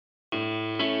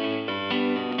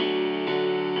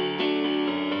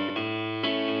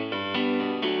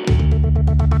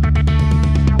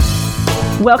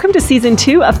Welcome to Season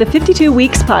 2 of the 52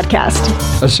 Weeks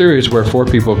podcast. A series where 4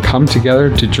 people come together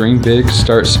to dream big,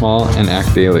 start small, and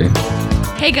act daily.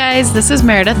 Hey guys, this is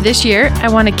Meredith. This year,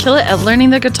 I want to kill it at learning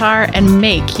the guitar and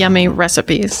make yummy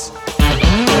recipes.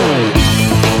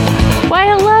 Why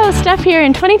hello, Steph here,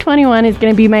 and 2021 is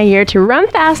going to be my year to run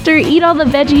faster, eat all the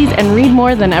veggies, and read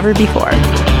more than ever before.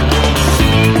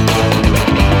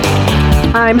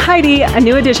 I'm Heidi, a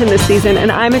new addition this season,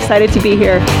 and I'm excited to be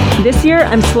here. This year,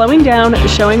 I'm slowing down,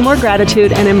 showing more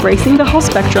gratitude, and embracing the whole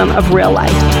spectrum of real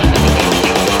life.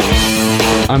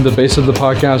 I'm the base of the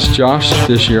podcast, Josh.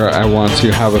 This year, I want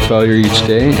to have a failure each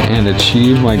day and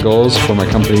achieve my goals for my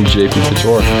company, JP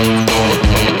Couture.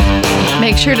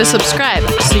 Make sure to subscribe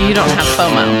so you don't have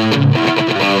FOMO.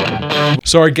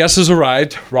 So our guest has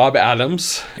arrived, Rob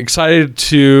Adams. Excited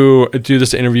to do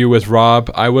this interview with Rob.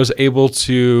 I was able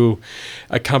to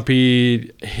accompany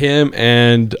him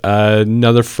and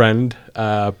another friend,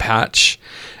 Patch,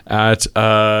 at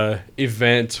an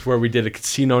event where we did a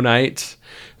casino night.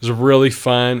 It was really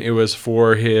fun. It was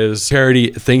for his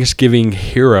charity Thanksgiving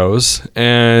Heroes,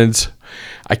 and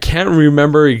I can't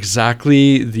remember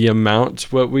exactly the amount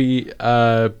but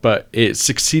it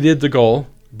succeeded the goal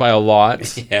by a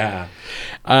lot. Yeah.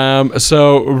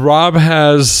 So Rob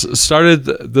has started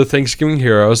the Thanksgiving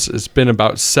Heroes. It's been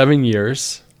about 7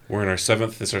 years. We're in our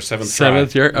seventh. It's our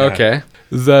seventh year. Yeah. Okay.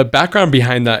 The background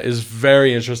behind that is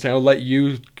very interesting. I'll let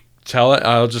you tell it.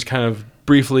 I'll just kind of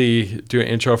briefly do an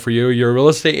intro for you. You're a real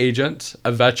estate agent,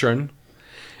 a veteran,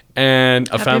 and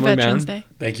a Happy family Veterans man Day.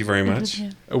 Thank you very much.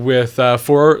 with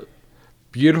 4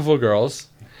 beautiful girls,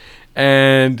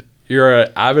 and you're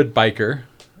an avid biker,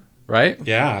 right?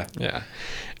 Yeah. Yeah.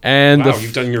 And Wow,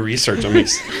 you've done your research. I mean,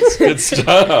 it's good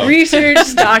stuff. Research,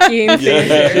 stalking,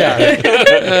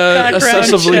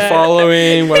 obsessively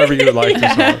following, whatever you would like to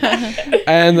call it.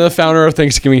 And the founder of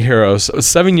Thanksgiving Heroes.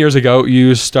 7 years ago,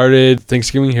 you started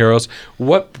Thanksgiving Heroes.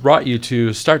 What brought you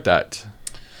to start that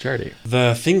charity?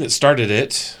 The thing that started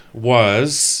it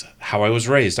was how I was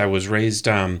raised.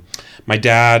 My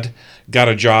dad got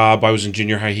a job. I was in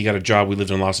junior high. He got a job. We lived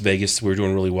in Las Vegas. We were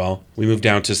doing really well. We moved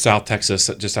down to South Texas,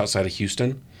 just outside of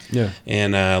Houston. Yeah.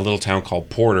 In a little town called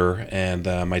Porter, and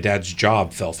my dad's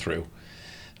job fell through.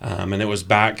 And it was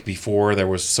back before there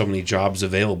was so many jobs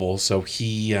available, so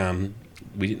we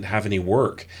didn't have any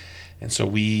work. And so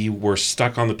we were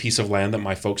stuck on the piece of land that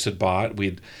my folks had bought.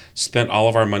 We'd spent all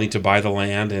of our money to buy the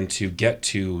land and to get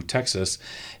to Texas,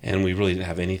 and we really didn't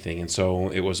have anything. And so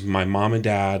it was my mom and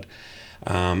dad.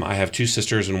 I have 2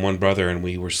 sisters and 1 brother, and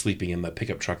we were sleeping in the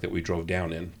pickup truck that we drove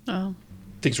down in. Oh.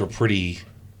 Things were pretty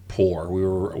poor.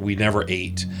 We never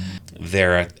ate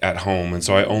there at home, and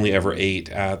so I only ever ate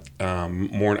at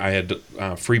morning. I had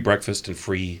free breakfast and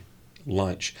free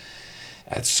lunch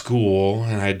at school,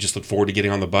 and I just looked forward to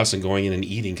getting on the bus and going in and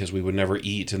eating because we would never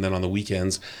eat. And then on the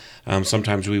weekends,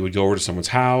 sometimes we would go over to someone's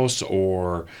house,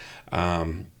 or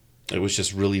it was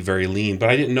just really very lean. But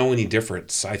I didn't know any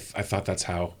difference. I thought that's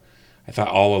how. I thought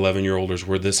all 11-year-olders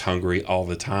were this hungry all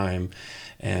the time,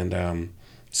 and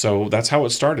so that's how it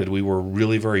started. We were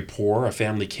really very poor. A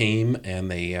family came and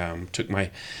they took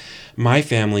my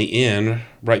family in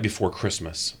right before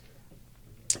Christmas.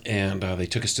 And they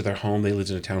took us to their home. They lived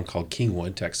in a town called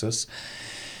Kingwood, Texas.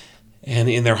 And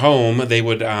in their home, they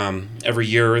would, every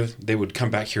year, they would come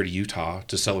back here to Utah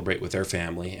to celebrate with their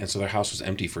family. And so their house was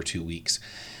empty for 2 weeks.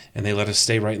 And they let us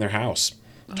stay right in their house.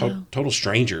 Wow. Total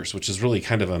strangers, which is really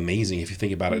kind of amazing if you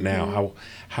think about it now.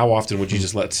 How often would you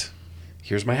just let...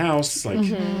 Here's my house,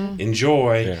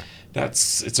 enjoy. Yeah.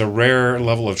 It's a rare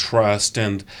level of trust.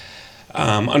 And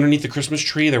underneath the Christmas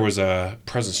tree, there was a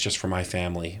presents just for my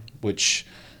family, which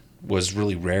was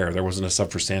really rare. There wasn't a Sub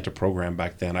for Santa program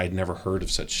back then. I'd never heard of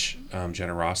such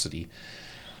generosity.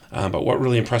 But what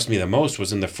really impressed me the most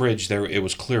was in the fridge, it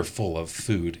was clear full of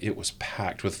food. It was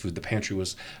packed with food. The pantry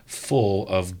was full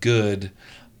of good,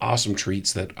 awesome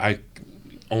treats that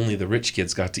only the rich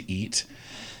kids got to eat.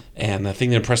 And the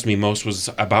thing that impressed me most was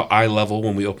about eye level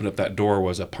when we opened up that door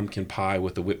was a pumpkin pie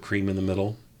with the whipped cream in the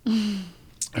middle. I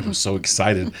was so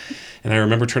excited. And I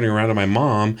remember turning around to my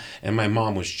mom, and my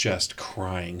mom was just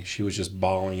crying. She was just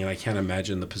bawling, and I can't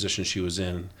imagine the position she was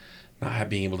in, not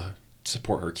being able to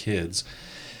support her kids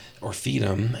or feed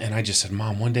them. And I just said,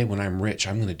 Mom, one day when I'm rich,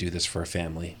 I'm going to do this for a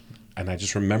family. And I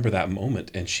just remember that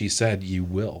moment. And she said, you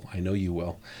will. I know you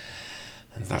will.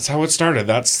 And that's how it started.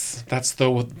 That's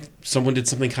though someone did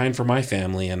something kind for my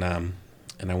family, and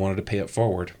I wanted to pay it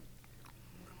forward.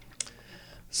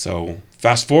 So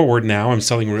fast forward now, I'm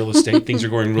selling real estate. Things are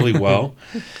going really well.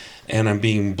 and I'm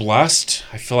being blessed.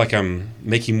 I feel like I'm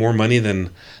making more money than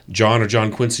John or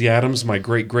John Quincy Adams, my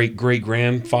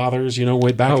great-great-great-grandfathers,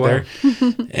 way back there.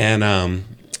 And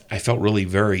I felt really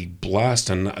very blessed.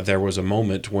 And there was a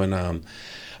moment when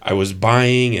I was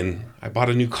buying, and I bought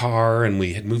a new car, and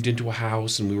we had moved into a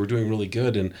house, and we were doing really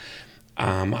good. And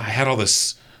I had all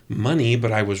this money,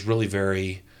 but I was really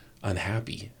very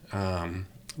unhappy.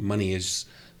 Money is,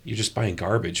 you're just buying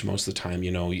garbage most of the time.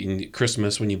 In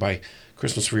Christmas, when you buy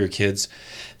Christmas for your kids,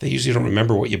 they usually don't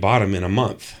remember what you bought them in a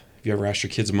month. Have you ever asked your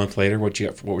kids a month later what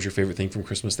was your favorite thing from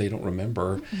Christmas? They don't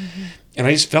remember. Mm-hmm. And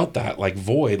I just felt that like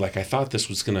void, like I thought this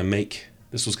was going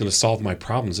to solve my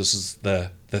problems. This is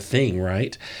the thing,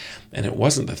 right? And it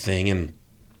wasn't the thing. And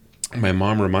my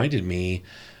mom reminded me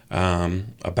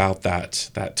about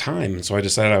that time. And so I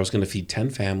decided I was going to feed 10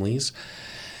 families.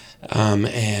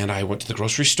 And I went to the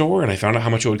grocery store, and I found out how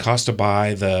much it would cost to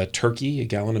buy the turkey, a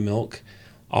gallon of milk,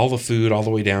 all the food, all the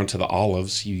way down to the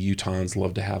olives you Utahns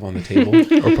love to have on the table.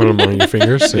 Or put them on your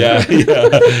fingers. Yeah.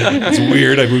 It's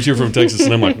weird. I moved here from Texas,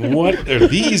 and I'm like, what are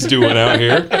these doing out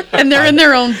here? And they're in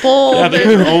their own bowl. Yeah, they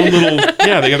have their own little.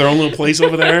 Yeah, they got their own little place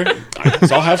over there.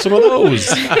 So I'll have some of those.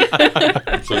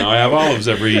 So now I have olives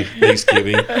every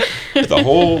Thanksgiving. The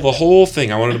whole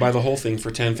thing. I wanted to buy the whole thing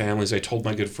for 10 families. I told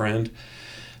my good friend,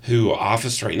 who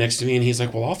officed right next to me, and he's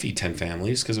like, well, I'll feed 10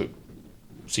 families, because it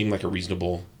seemed like a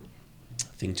reasonable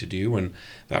thing to do. And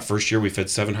that first year we fed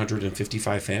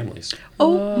 755 families.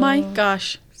 Oh my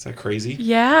gosh. Is that crazy?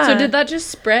 Yeah. So did that just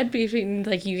spread between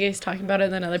like you guys talking about it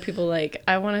and then other people like,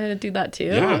 I want to do that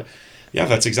too? Yeah,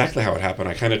 that's exactly how it happened.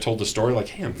 I kind of told the story like,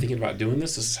 hey, I'm thinking about doing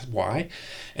this. This is why.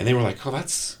 And they were like, oh,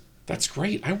 that's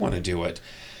great. I want to do it.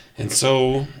 And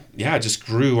so, yeah, it just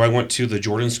grew. I went to the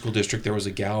Jordan School District. There was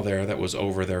a gal there that was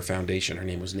over their foundation. Her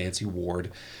name was Nancy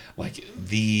Ward, like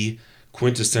the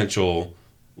quintessential,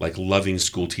 like loving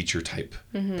school teacher type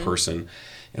person.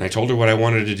 And I told her what I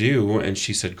wanted to do, and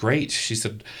she said, great. She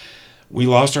said, we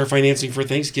lost our financing for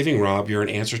Thanksgiving, Rob. You're an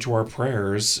answer to our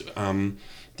prayers.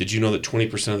 Did you know that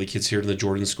 20% of the kids here in the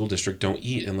Jordan School District don't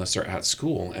eat unless they're at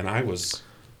school? And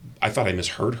I thought I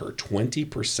misheard her.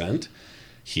 20%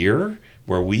 here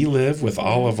where we live with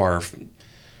all of our,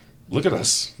 look at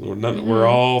us. We're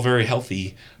all very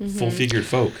healthy, full-figured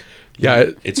folk.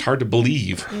 Yeah. It's hard to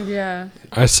believe. Yeah.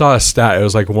 I saw a stat. It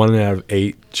was like 1 out of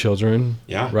 8 children.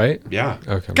 Yeah. Right? Yeah.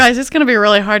 Okay. Guys, it's going to be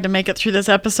really hard to make it through this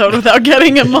episode without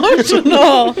getting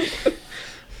emotional.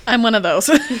 I'm one of those.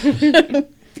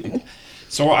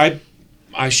 So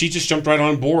she just jumped right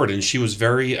on board, and she was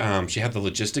very, she had the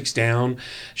logistics down.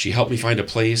 She helped me find a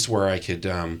place where I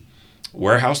could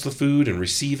warehouse the food and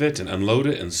receive it and unload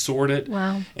it and sort it.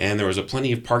 Wow. And there was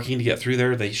plenty of parking to get through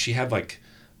there. She had like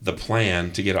the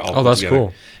plan to get it all put that's together.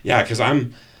 Cool. Yeah, because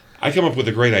I come up with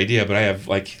a great idea, but I have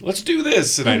like, let's do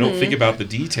this, and I don't think about the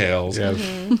details. Yeah.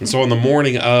 And so on the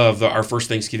morning of our first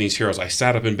Thanksgiving's Heroes, I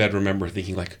sat up in bed, remember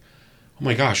thinking like, oh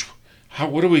my gosh,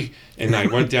 what do we? And I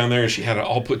went down there, and she had it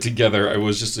all put together. It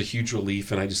was just a huge relief,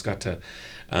 and I just got to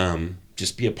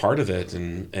just be a part of it.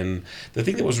 And the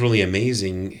thing that was really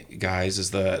amazing, guys, is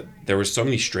that there were so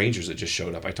many strangers that just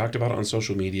showed up. I talked about it on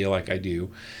social media like I do.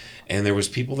 And there was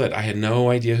people that I had no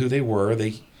idea who they were.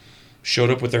 They showed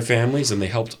up with their families, and they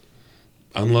helped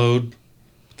unload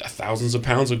thousands of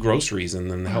pounds of groceries,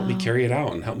 and then helped me carry it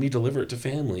out and helped me deliver it to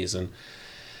families. And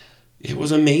it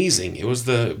was amazing. It was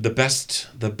the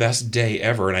best day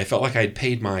ever. And I felt like I'd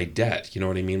paid my debt. You know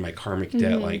what I mean? My karmic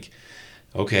debt. Like,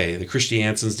 okay, the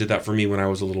Christiansons did that for me when I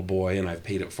was a little boy, and I've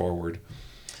paid it forward.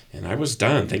 And I was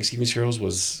done. Thanksgiving's Heroes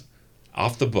was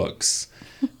off the books.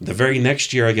 The very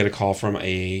next year, I get a call from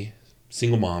a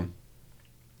single mom.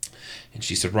 And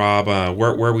she said, Rob,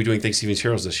 where are we doing Thanksgiving's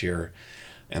Heroes this year?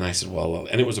 And I said, well,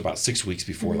 and it was about 6 weeks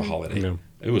before the holiday. Yeah.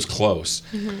 It was close.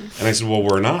 And I said, well,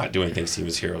 we're not doing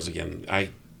Thanksgiving's Heroes again. I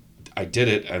did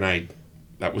it, and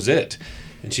that was it.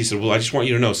 And she said, well, I just want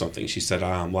you to know something. She said,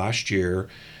 last year,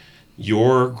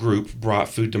 your group brought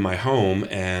food to my home,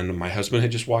 and my husband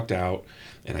had just walked out,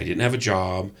 and I didn't have a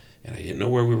job, and I didn't know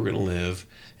where we were going to live,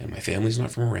 and my family's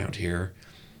not from around here,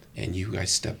 and you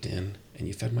guys stepped in, and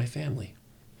you fed my family.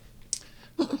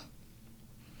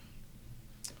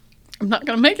 I'm not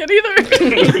going to make it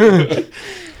either.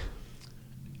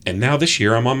 And now this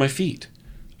year I'm on my feet.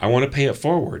 I want to pay it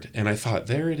forward. And I thought,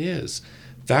 there it is.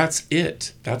 That's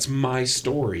it. That's my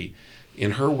story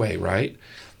in her way, right?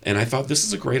 And I thought, this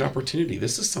is a great opportunity.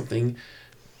 This is something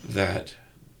that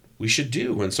we should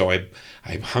do. And so I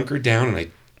hunkered down, and I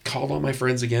called all my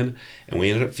friends again, and we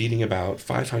ended up feeding about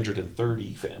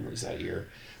 530 families that year.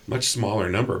 Much smaller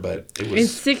number, but it was. In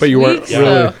 6 But you weren't weeks, really,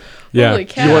 though. yeah, Holy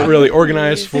cow. you weren't really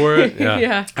organized for it. Yeah.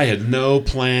 Yeah. I had no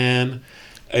plan.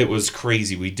 It was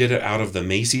crazy. We did it out of the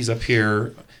Macy's up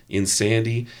here in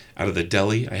Sandy, out of the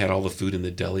deli. I had all the food in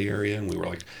the deli area, and we were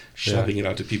like shoving it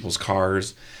out to people's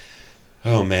cars.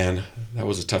 Oh man, that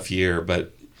was a tough year.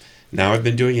 But now I've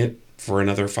been doing it for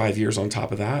another 5 years on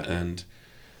top of that, and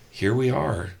here we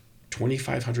are.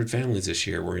 2,500 families this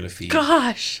year we're going to feed.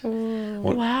 Gosh.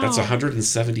 Wow. That's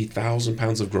 170,000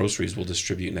 pounds of groceries we'll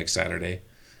distribute next Saturday.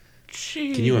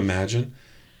 Jeez. Can you imagine?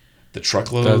 The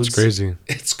truckloads. That's crazy.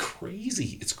 It's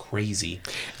crazy. It's crazy.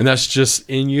 And that's just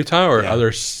in Utah or Yeah,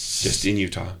 other? Just in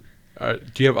Utah.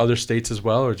 Do you have other states as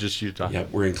well, or just Utah? Yeah,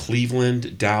 we're in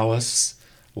Cleveland, Dallas,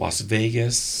 Las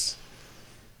Vegas,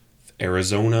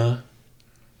 Arizona.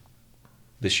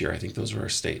 This year, I think those are our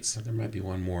states. There might be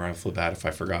one more. I'll feel bad if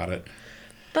I forgot it.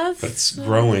 That's But it's so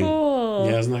growing. cool.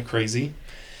 Yeah, isn't that crazy?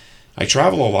 I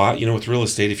travel a lot. You know, with real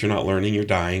estate, if you're not learning, you're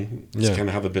dying. It's Yeah. kind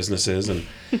of how the business is. And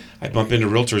I bump into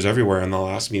realtors everywhere, and they'll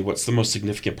ask me, what's the most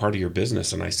significant part of your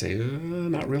business? And I say,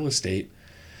 not real estate.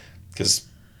 Because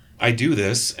I do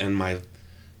this, and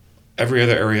every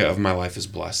other area of my life is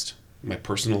blessed. My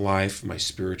personal life, my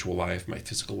spiritual life, my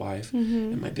physical life,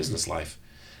 and my business life.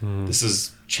 This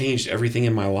has changed everything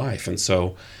in my life. And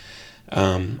so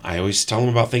I always tell them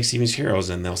about Thanksgiving's Heroes,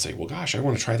 and they'll say, well, gosh, I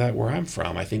want to try that where I'm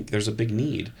from. I think there's a big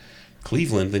need.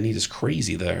 Cleveland, the need is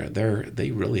crazy there. They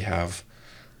really have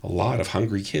a lot of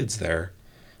hungry kids there.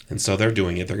 And so they're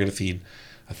doing it. They're going to feed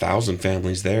 1,000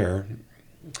 families there.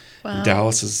 Wow.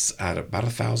 Dallas is at about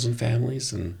 1,000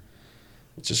 families, and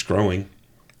it's just growing.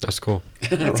 That's cool.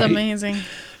 That's Right? amazing.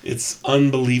 It's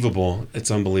unbelievable. It's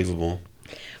unbelievable.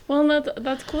 Well, and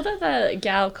that's cool that the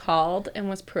gal called and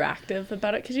was proactive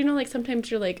about it. Because, you know, like, sometimes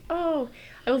you're like, oh,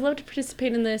 I would love to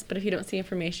participate in this, but if you don't see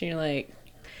information, you're like,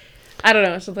 I don't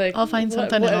know. So, like, I'll find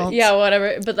something else. Yeah,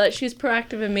 whatever. But that she was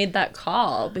proactive and made that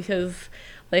call because,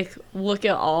 like, look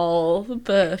at all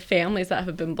the families that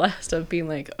have been blessed of being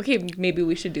like, okay, maybe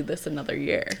we should do this another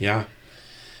year. Yeah.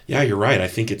 Yeah, you're right. I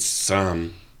think it's, I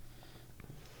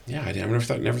never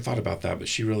thought about that, but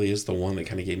she really is the one that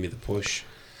kind of gave me the push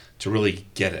to really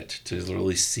get it, to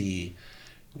really see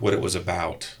what it was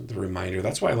about, the reminder.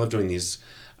 That's why I love doing these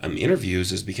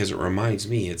interviews, is because it reminds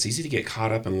me. It's easy to get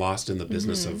caught up and lost in the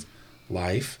business of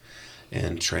life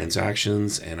and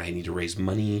transactions, and I need to raise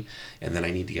money, and then I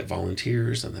need to get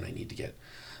volunteers, and then I need to get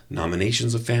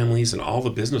nominations of families and all the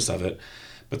business of it.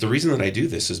 But the reason that I do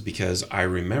this is because I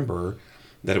remember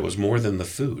that it was more than the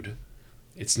food.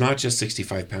 It's not just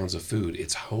 65 pounds of food.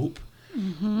 It's hope,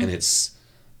 and it's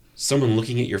someone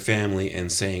looking at your family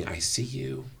and saying, I see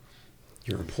you,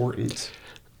 you're important,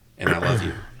 and I love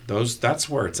you. That's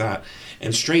where it's at.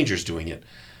 And strangers doing it.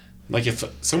 Like if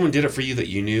someone did it for you that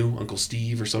you knew, Uncle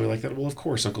Steve or something like that, well, of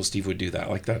course Uncle Steve would do that.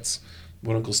 Like that's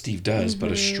what Uncle Steve does.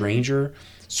 But a stranger,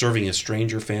 serving a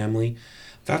stranger family,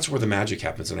 that's where the magic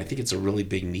happens. And I think it's a really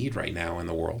big need right now in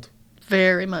the world.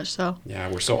 Very much so.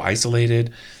 Yeah, we're so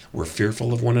isolated. We're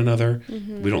fearful of one another.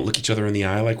 We don't look each other in the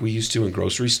eye like we used to in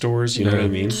grocery stores. You know what I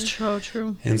mean? It's so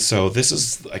true. And so this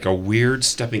is like a weird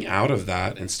stepping out of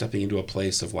that and stepping into a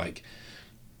place of like,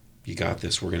 you got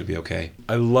this, we're going to be okay.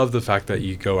 I love the fact that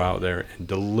you go out there and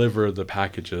deliver the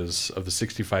packages of the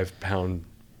 65-pound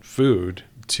food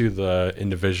to the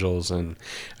individuals. And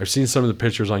I've seen some of the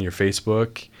pictures on your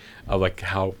Facebook of like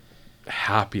how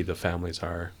happy the families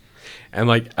are. And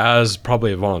like as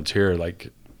probably a volunteer,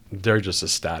 like they're just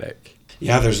ecstatic.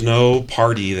 Yeah, there's no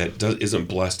party that isn't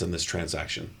blessed in this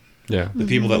transaction. Yeah. The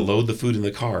people that load the food in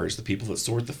the cars, the people that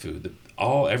sort the food,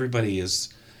 everybody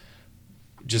is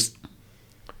just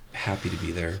happy to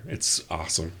be there. It's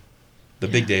awesome. The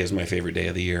big day is my favorite day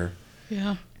of the year.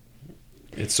 Yeah.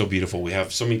 It's so beautiful. We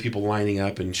have so many people lining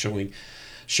up and showing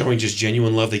just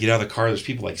genuine love. They get out of the car. There's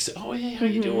people like, oh, hey, how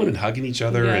you doing? And hugging each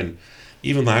other. Yeah. And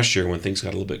even last year when things got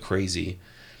a little bit crazy,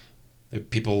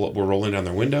 people were rolling down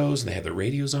their windows and they had their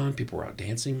radios on. People were out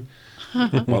dancing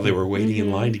while they were waiting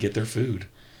in line to get their food.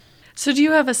 So do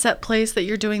you have a set place that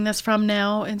you're doing this from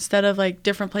now instead of like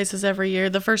different places every year?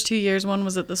 The first 2 years, one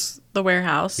was at the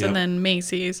warehouse Yep. and then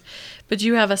Macy's. But do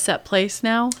you have a set place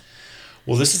now?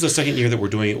 Well, this is the second year that we're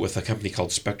doing it with a company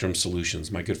called Spectrum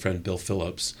Solutions. My good friend Bill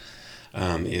Phillips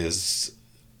is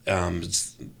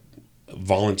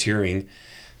volunteering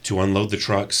to unload the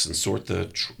trucks and sort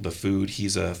the food.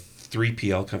 He's a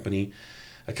 3PL company,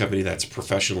 a company that's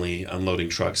professionally unloading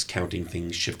trucks, counting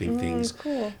things, shipping things,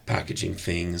 cool. packaging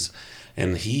things.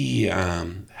 And he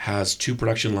has 2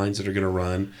 production lines that are going to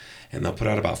run, and they'll put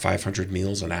out about 500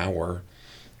 meals an hour,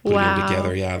 putting them Wow.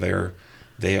 together. Yeah,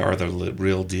 they are the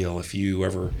real deal. If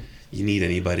you need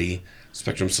anybody,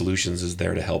 Spectrum Solutions is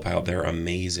there to help out. They're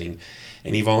amazing.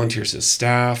 And he volunteers his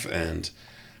staff, and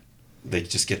they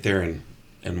just get there and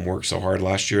and work so hard.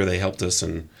 Last year they helped us,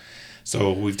 and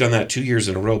so we've done that 2 years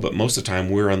in a row, but most of the time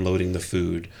we're unloading the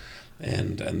food.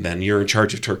 And then you're in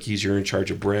charge of turkeys, you're in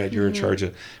charge of bread, you're in charge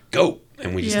of goat,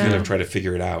 and we just kind of try to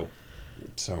figure it out.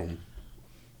 So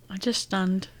I'm just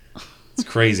stunned. it's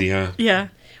crazy, huh? Yeah.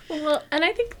 Well, and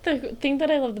I think the thing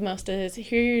that I love the most is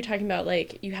here you're talking about,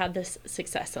 like, you had this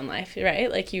success in life,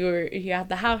 right? Like, you had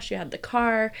the house, you had the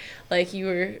car, like, you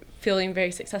were feeling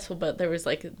very successful, but there was,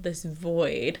 like, this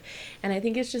void. And I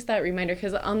think it's just that reminder,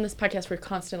 because on this podcast, we're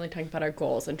constantly talking about our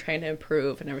goals and trying to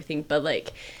improve and everything, but,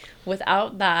 like,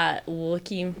 without that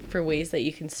looking for ways that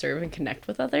you can serve and connect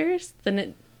with others,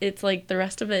 then it's like the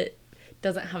rest of it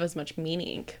doesn't have as much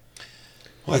meaning.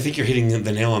 Well, I think you're hitting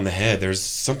the nail on the head. There's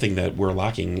something that we're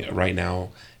lacking right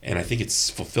now, and I think it's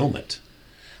fulfillment.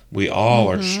 We all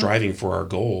are striving for our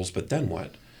goals, but then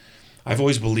what? I've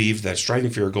always believed that striving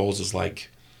for your goals is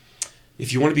like,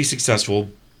 if you want to be successful,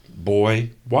 boy,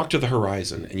 walk to the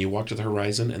horizon, and you walk to the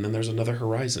horizon, and then there's another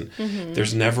horizon.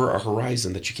 There's never a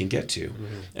horizon that you can get to.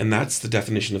 And that's the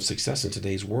definition of success in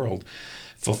today's world.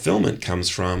 Fulfillment comes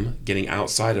from getting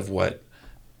outside of what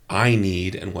I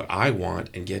need and what I want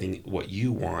and getting what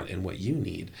you want and what you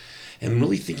need. And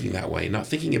really thinking that way, not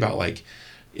thinking about like,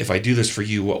 if I do this for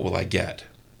you, what will I get?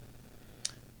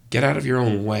 Get out of your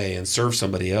own way and serve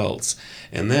somebody else.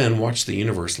 And then watch the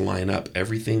universe line up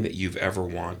everything that you've ever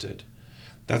wanted.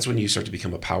 That's when you start to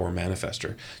become a power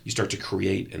manifester. You start to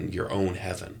create in your own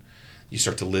heaven. You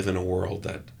start to live in a world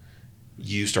that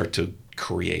you start to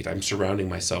create. I'm surrounding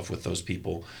myself with those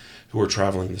people who are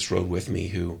traveling this road with me,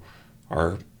 who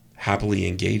are happily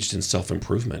engaged in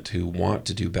self-improvement, who want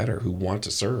to do better, who want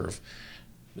to serve.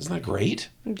 Isn't that great?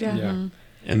 Yeah.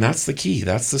 And that's the key.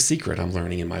 That's the secret I'm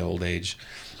learning in my old age.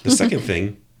 The second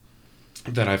thing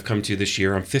that I've come to this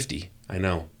year, I'm 50. I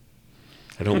know.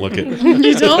 I don't look it.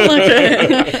 You don't look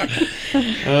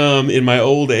it. In my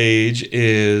old age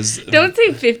is... Don't say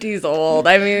 50's old.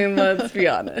 I mean, let's be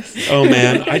honest. Oh,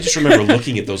 man. I just remember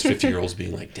looking at those 50-year-olds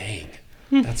being like, dang,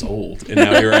 that's old. And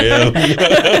now here I am.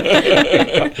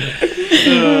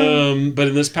 But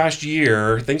in this past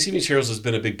year, Thanksgiving Heroes has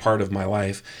been a big part of my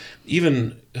life,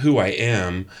 even who I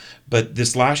am. But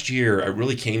this last year, it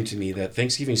really came to me that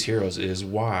Thanksgiving Heroes is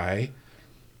why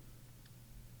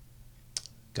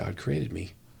God created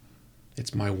me.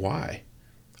 It's my why.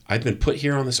 I've been put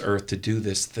here on this earth to do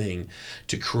this thing,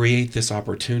 to create this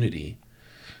opportunity,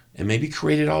 and maybe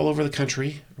create it all over the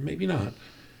country, or maybe not.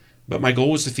 But my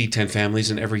goal was to feed 10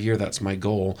 families, and every year that's my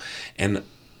goal. And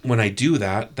when I do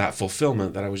that, that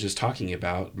fulfillment that I was just talking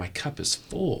about, my cup is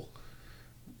full.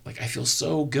 Like, I feel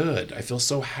so good. I feel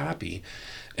so happy.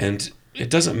 And it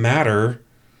doesn't matter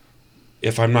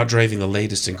if I'm not driving the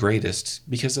latest and greatest,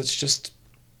 because it's just...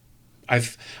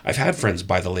 I've had friends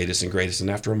buy the latest and greatest, and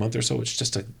after a month or so, it's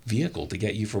just a vehicle to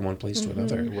get you from one place to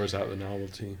another. It wears out the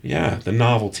novelty. Yeah, the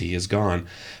novelty is gone.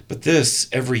 But this,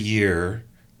 every year,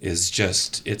 is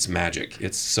just, it's magic.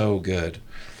 It's so good.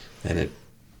 And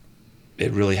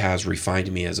it really has refined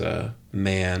me as a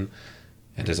man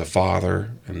and as a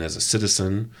father and as a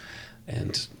citizen.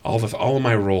 And all of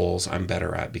my roles I'm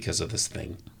better at because of this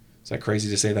thing. Is that crazy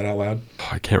to say that out loud?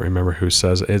 I can't remember who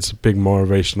says it. It's a big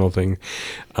motivational thing.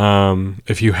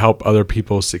 If you help other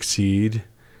people succeed,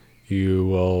 you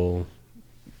will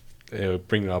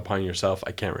bring it upon yourself.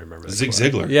 I can't remember. Zig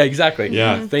Ziglar. Yeah, exactly.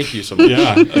 Yeah. Thank you so much.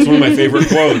 Yeah, that's one of my favorite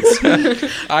quotes.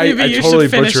 I you totally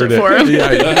should finish butchered it for him.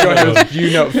 Yeah, go ahead.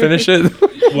 Finish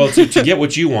it. Well, to get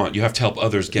what you want, you have to help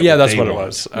others get Yeah, what that's they what it want.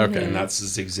 was. Okay. And that's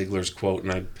Zig Ziglar's quote,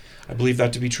 and I believe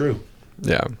that to be true.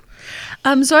 Yeah.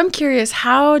 So I'm curious,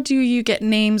 how do you get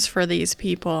names for these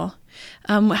people?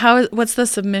 What's the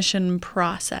submission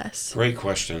process? Great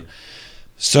question.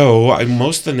 So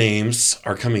most of the names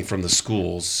are coming from the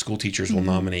schools. School teachers will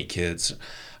nominate kids.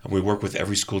 We work with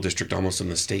every school district almost in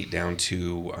the state down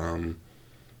to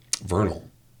Vernal.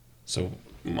 So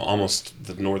almost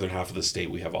the northern half of the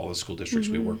state, we have all the school districts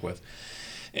we work with.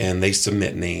 And they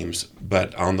submit names.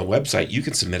 But on the website, you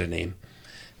can submit a name.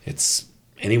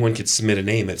 Anyone can submit a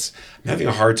name. I'm having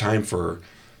a hard time for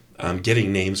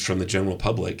getting names from the general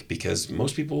public because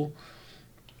most people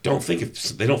don't think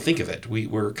of it.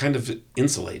 We're kind of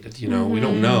insulated, We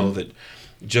don't know that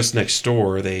just next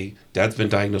door, dad's been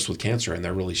diagnosed with cancer and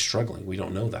they're really struggling. We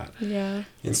don't know that. Yeah.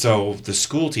 And so the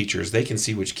school teachers, they can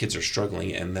see which kids are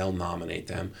struggling and they'll nominate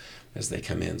them as they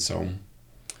come in. So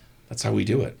that's how we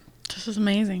do it. This is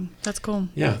amazing. That's cool.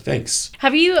 Yeah, thanks.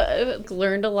 Have you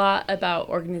learned a lot about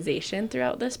organization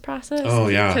throughout this process? Oh,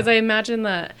 yeah. Because I imagine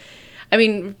that,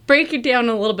 break it down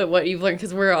a little bit what you've learned,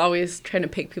 because we're always trying to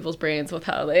pick people's brains with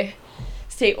how they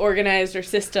stay organized or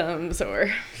systems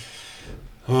or...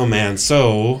 Oh, man.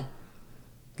 So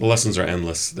The lessons are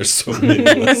endless. There's so many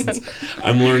lessons.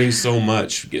 I'm learning so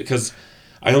much because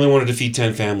I only wanted to feed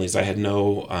 10 families. I had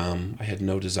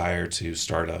no desire to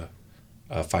start a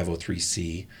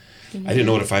 503c. I didn't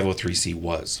know what a 503c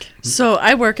was. So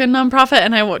I work in nonprofit,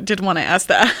 and I did want to ask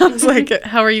that. I was like,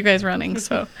 how are you guys running?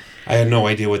 So I had no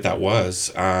idea what that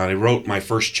was. I wrote my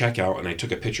first check out, and I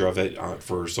took a picture of it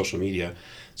for social media,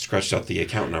 scratched out the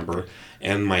account number,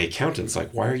 and my accountant's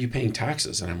like, "Why are you paying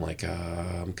taxes?" And I'm like,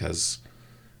 because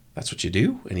that's what you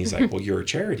do. And he's like, "Well, you're a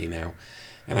charity now."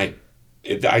 And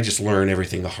I just learn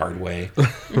everything the hard way,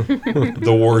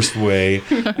 the worst way.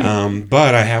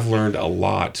 But I have learned a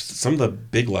lot. Some of the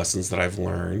big lessons that I've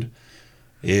learned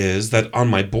is that on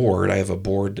my board, I have a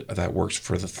board that works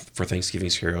for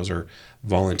Thanksgiving's Heroes or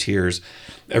volunteers.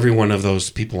 Every one of those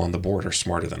people on the board are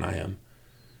smarter than I am.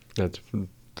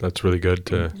 That's really good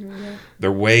to.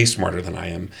 They're way smarter than I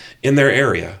am in their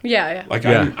area. Yeah. Like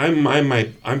Yeah.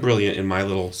 I'm brilliant in my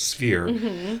little sphere,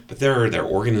 but they're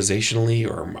organizationally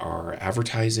or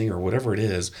advertising or whatever it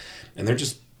is, and they're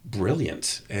just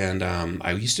brilliant. And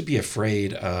I used to be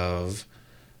afraid of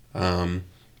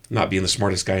not being the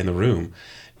smartest guy in the room,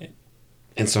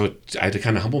 and so I had to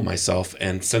kind of humble myself.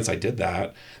 And since I did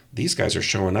that, these guys are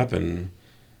showing up, and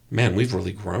man, we've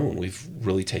really grown. We've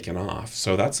really taken off.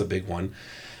 So that's a big one.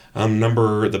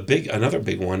 Another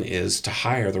big one is to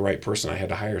hire the right person. I had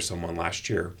to hire someone last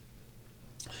year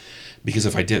because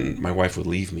if I didn't, my wife would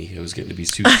leave me. It was getting to be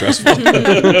too stressful.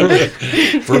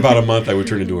 For about a month, I would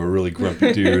turn into a really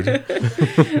grumpy dude.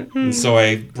 And so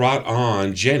I brought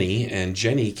on Jenny, and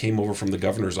Jenny came over from the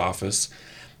governor's office,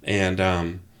 and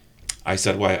I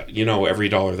said, "Well, every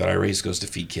dollar that I raise goes to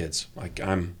feed kids. Like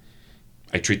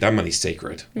I treat that money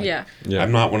sacred. Like, Yeah.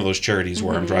 I'm not one of those charities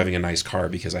where I'm driving a nice car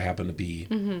because I happen to be.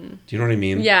 Do you know what I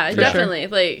mean? Yeah, definitely.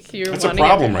 Like That's a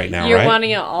problem right now, You're right?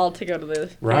 wanting it all to go to the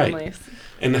Right. families.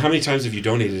 And how many times have you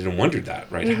donated and wondered that,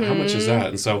 right? How much is that?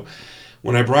 And so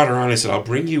when I brought her on, I said, "I'll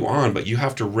bring you on, but you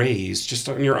have to raise just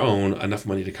on your own enough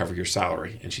money to cover your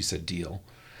salary." And she said, "Deal."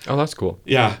 Oh, that's cool.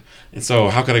 Yeah. And so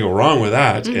how could I go wrong with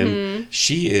that? And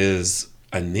she is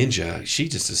a ninja. She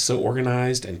just is so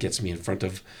organized and gets me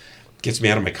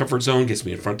out of my comfort zone, gets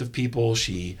me in front of people.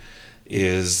 She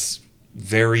is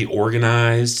very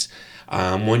organized.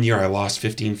 One year I lost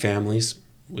 15 families.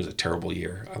 It was a terrible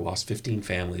year. I lost 15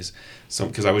 families.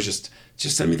 Because I was just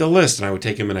send me the list, and I would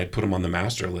take them and I'd put them on the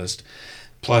master list.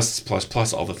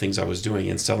 Plus all the things I was doing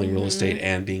and selling real estate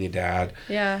and being a dad.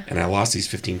 Yeah. And I lost these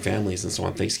 15 families. And so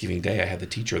on Thanksgiving Day, I had the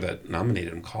teacher that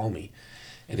nominated them call me.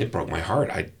 And it broke my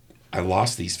heart. I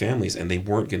lost these families, and they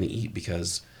weren't going to eat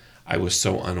because I was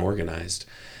so unorganized.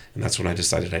 And that's when I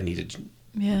decided I needed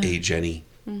a Jenny.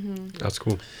 That's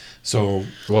cool. So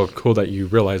Well, cool that you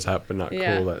realize that, but not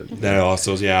Yeah. cool that. that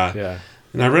also, yeah. Yeah.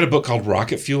 And I read a book called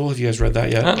Rocket Fuel. Have you guys read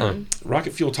that yet? Uh-uh.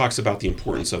 Rocket Fuel talks about the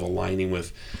importance of aligning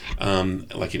with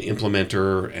like an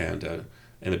implementer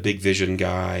and a big vision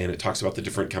guy. And it talks about the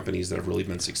different companies that have really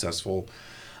been successful.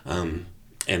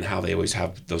 And how they always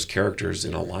have those characters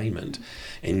in alignment,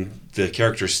 and the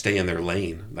characters stay in their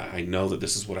lane. I know that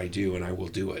this is what I do, and I will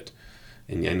do it.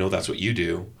 And I know that's what you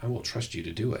do. I will trust you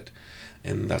to do it.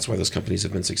 And that's why those companies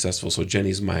have been successful. So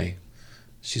Jenny's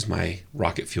she's my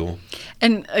rocket fuel.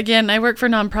 And again, I work for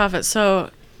nonprofits,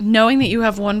 so knowing that you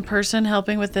have one person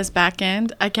helping with this back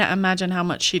end, I can't imagine how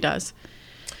much she does.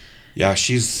 Yeah,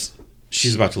 she's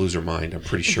about to lose her mind. I'm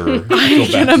pretty sure. I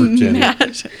feel bad for Jenny.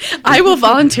 Imagine. I will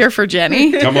volunteer for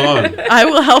Jenny. Come on. I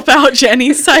will help out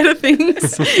Jenny's side of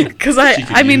things because She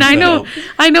could I mean use I the know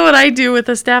help. what I do with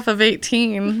a staff of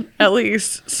 18 at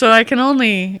least, so I can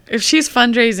only if she's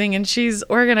fundraising and she's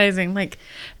organizing, like,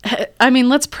 I mean,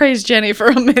 let's praise Jenny for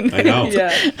a minute. I know.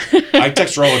 Yeah. I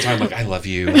text her all the time, like, I love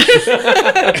you.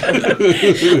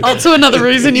 Also another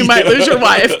reason you might lose your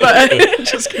wife, but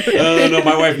just kidding. No,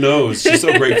 my wife knows. She's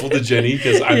so grateful to Jenny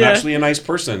because I'm Yeah. actually a nice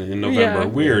person in November. Yeah.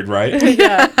 Weird, right?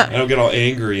 Yeah. I don't get all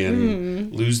angry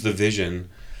and lose the vision.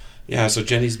 Yeah, so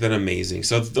Jenny's been amazing.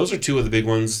 So those are two of the big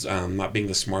ones, not being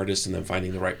the smartest and then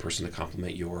finding the right person to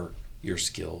complement your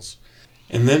skills.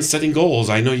 And then setting goals.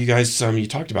 I know you guys, you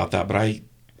talked about that, but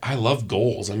I love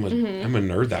goals. I'm a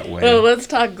nerd that way. Well, let's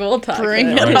talk goal talk.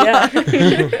 Bring then.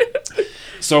 it Yeah.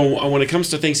 So when it comes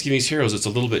to Thanksgiving's Heroes, it's a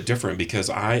little bit different because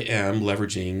I am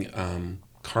leveraging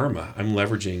karma. I'm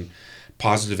leveraging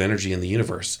positive energy in the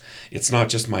universe. It's not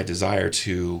just my desire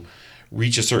to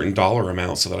reach a certain dollar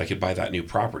amount so that I could buy that new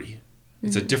property.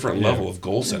 It's a different level of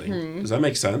goal setting. Does that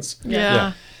make sense?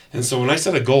 Yeah. And so when I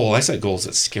set a goal, I set goals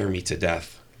that scare me to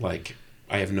death. Like,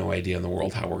 I have no idea in the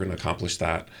world how we're going to accomplish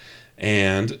that.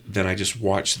 And then I just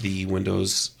watch the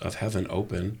windows of heaven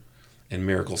open and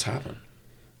miracles happen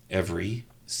every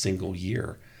single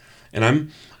year.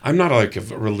 And I'm not like a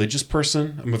religious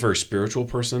person. I'm a very spiritual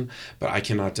person, but I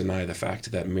cannot deny the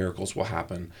fact that miracles will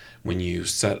happen when you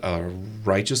set a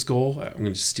righteous goal. I'm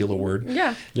going to steal a word.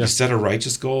 Yeah. You set a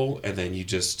righteous goal, and then you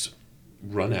just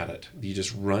run at it. You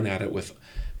just run at it with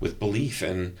belief,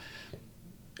 and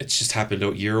it's just happened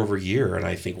year over year. And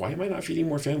I think, why am I not feeding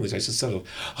more families? I just set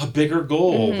a bigger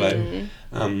goal. But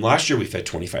last year we fed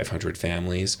 2,500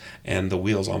 families, and the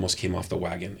wheels almost came off the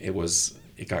wagon.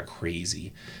 It got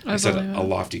crazy. I set a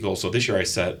lofty goal. So this year I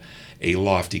set a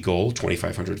lofty goal,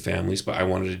 2,500 families, but I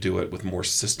wanted to do it with more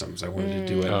systems. I wanted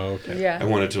to do it. Oh, okay. Yeah. I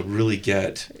wanted to really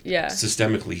get Yeah.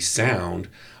 systemically sound.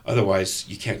 Otherwise,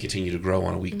 you can't continue to grow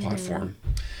on a weak platform.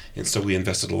 And so we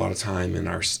invested a lot of time in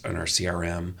our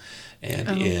CRM and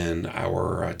in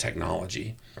our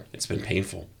technology. It's been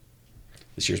painful.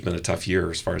 This year's been a tough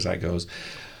year as far as that goes.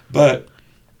 But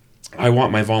I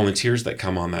want my volunteers that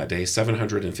come on that day,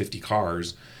 750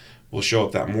 cars will show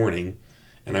up that morning,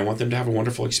 and I want them to have a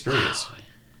wonderful experience.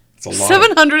 It's a lot.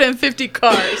 750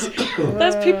 cars.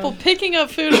 That's people picking up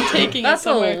food and taking it That's a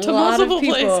somewhere to lot of multiple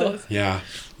people. places. Yeah,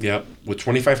 yep. With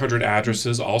 2,500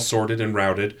 addresses, all sorted and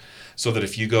routed, so that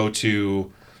if you go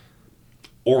to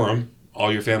Orem,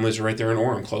 all your families are right there in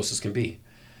Orem, close as can be.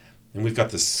 And we've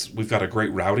got a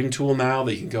great routing tool now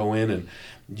that you can go in and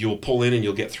you'll pull in and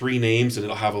you'll get 3 names, and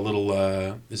it'll have a little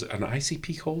is it an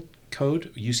ICP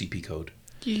code? UCP code.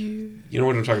 You know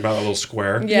what I'm talking about? A little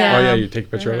square. Yeah. Oh yeah, you take a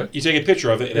picture of it. You take a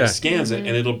picture of it and Yeah. it scans it, and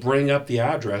it'll bring up the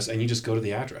address, and you just go to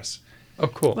the address. Oh,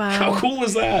 cool. Wow. How cool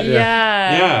is that? Yeah.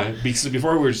 Yeah, because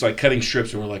before we were just like cutting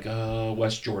strips, and we're like,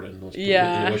 West Jordan. Let's put it in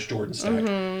Yeah. the West Jordan stack.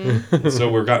 And so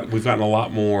we've gotten a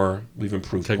lot more. We've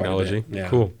improved Technology. Quite a bit. Yeah.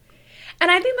 Cool. And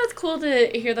I think that's cool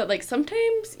to hear that, like,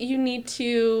 sometimes you need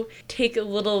to take a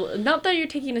little, not that you're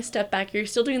taking a step back, you're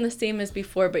still doing the same as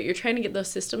before, but you're trying to get those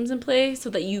systems in place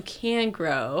so that you can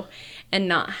grow and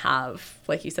not have,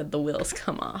 like you said, the wheels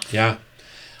come off. Yeah.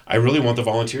 I really want the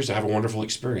volunteers to have a wonderful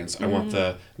experience. I want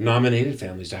the nominated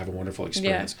families to have a wonderful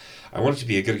experience. I want it to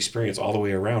be a good experience all the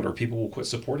way around, or people will quit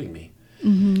supporting me.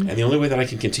 And the only way that I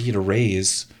can continue to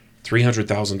raise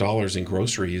 $300,000 in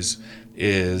groceries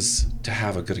is to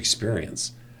have a good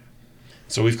experience.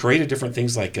 So we've created different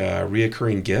things like a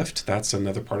reoccurring gift. That's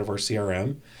another part of our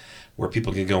CRM, where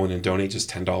people can go in and donate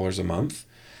just $10 a month.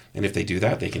 And if they do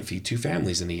that, they can feed 2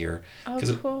 families in a year. Oh,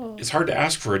 cool. It's hard to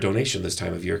ask for a donation this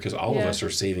time of year because all of Yeah. us are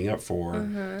saving up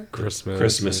for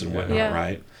Christmas and whatnot, Yeah.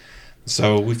 right?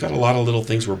 So we've got a lot of little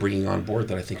things we're bringing on board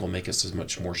that I think will make us a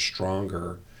much more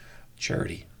stronger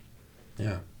charity.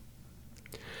 Yeah.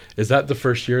 Is that the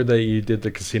first year that you did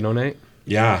the casino night?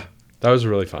 Yeah. That was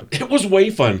really fun. It was way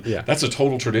fun. Yeah. That's a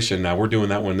total tradition now. We're doing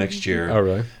that one next year. Oh,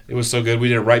 really? It was so good. We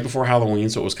did it right before Halloween,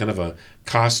 so it was kind of a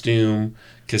costume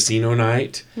casino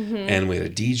night. And we had a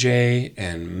DJ,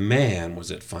 and man,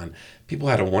 was it fun. People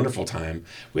had a wonderful time.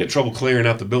 We had trouble clearing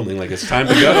out the building. Like, it's time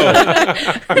to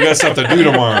go. We got stuff to do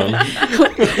tomorrow.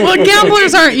 Well,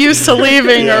 gamblers aren't used to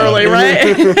leaving early, right?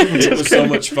 It was so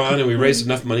much fun, and we raised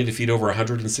enough money to feed over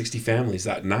 160 families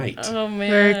that night. Oh, man.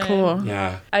 Very cool.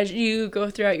 Yeah. As you go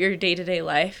throughout your day-to-day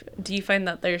life, do you find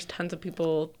that there's tons of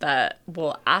people that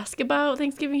will ask about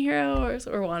Thanksgiving Heroes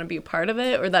or want to be a part of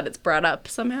it, or that it's brought up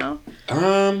somehow?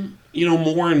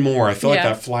 More and more. I feel like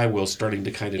Yeah. that flywheel's starting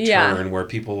to kind of Yeah. turn, where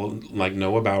people like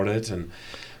know about it,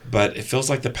 but it feels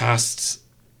like the past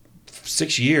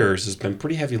 6 years has been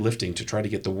pretty heavy lifting to try to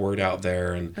get the word out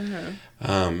there, and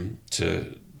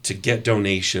to get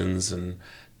donations and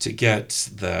to get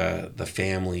the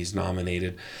families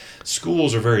nominated.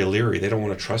 Schools are very leery. They don't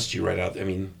want to trust you right out. I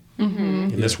mean,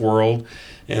 in this world,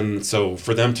 and so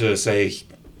for them to say,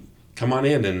 "Come on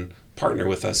in and partner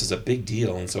with us," is a big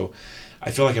deal. And so I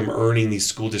feel like I'm earning these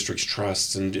school districts'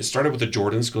 trusts. And it started with the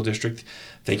Jordan School District.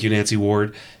 Thank you, Nancy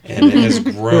Ward. And it has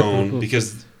grown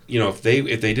because, if they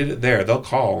did it there, they'll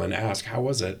call and ask, "How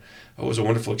was it?" "Oh, it was a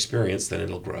wonderful experience." Then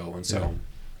it'll grow. And so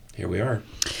here we are.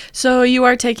 So you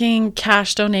are taking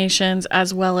cash donations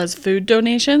as well as food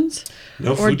donations?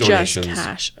 No Or food just donations.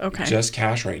 cash? Okay. Just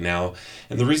cash right now.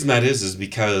 And the reason that is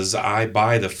because I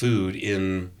buy the food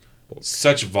in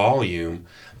such volume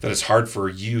that it's hard for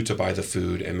you to buy the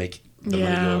food and make the money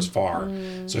Yeah. go as far.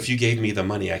 So if you gave me the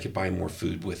money, I could buy more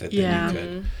food with it Yeah. than you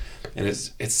could. And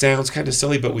it sounds kind of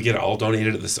silly, but we get it all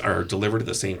donated or delivered at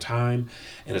the same time,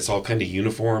 and it's all kind of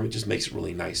uniform. It just makes it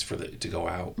really nice for to go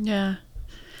out. Yeah.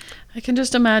 I can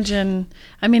just imagine.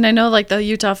 I mean, I know like the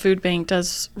Utah Food Bank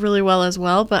does really well as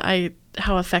well, but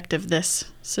how effective this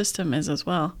system is as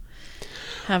well.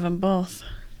 Having both.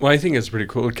 Well, I think it's pretty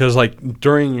cool because, like,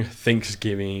 during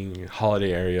Thanksgiving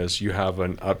holiday areas, you have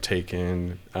an uptake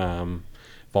in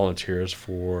volunteers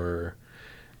for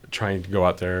trying to go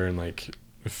out there and, like,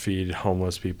 feed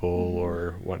homeless people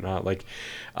or whatnot. Like,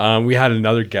 we had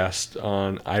another guest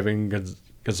on, Ivan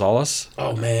Gonzalez.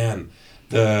 Oh man,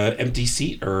 the empty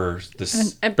seat or the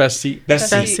Best seat. best Best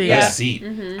seat. seat, Best yeah. seat.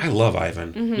 I love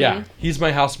Ivan. Yeah, he's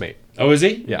my housemate. Oh, is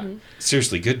he? Yeah,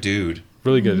 Seriously, good dude.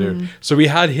 really good dude. So we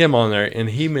had him on there, and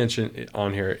he mentioned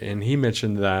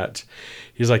that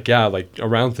he's like, yeah, like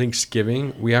around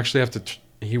Thanksgiving, we actually have to.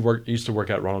 He used to work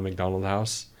at Ronald McDonald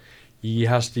House. He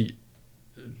has to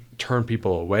turn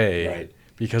people away, Right.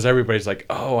 because everybody's like,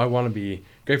 oh, I want to be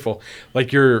grateful.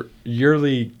 Like your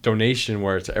yearly donation,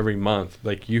 where it's every month,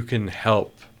 like you can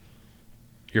help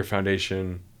your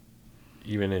foundation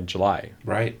even in July,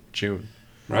 Right. June,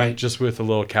 Right. just with a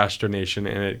little cash donation,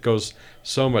 and it goes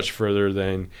so much further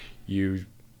than you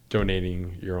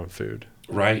donating your own food.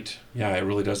 Right. Yeah, it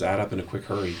really does add up in a quick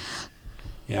hurry.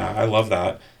 Yeah, I love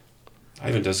that.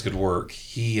 Ivan does good work.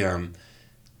 He's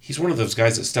one of those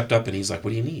guys that stepped up and he's like, "What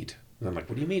do you need?" And I'm like,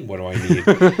 "What do you mean? What do I need?"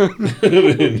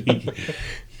 And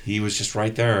he was just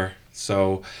right there.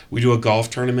 So we do a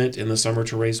golf tournament in the summer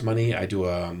to raise money. I do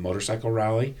a motorcycle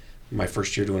rally. My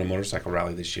first year doing a motorcycle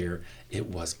rally this year. It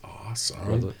was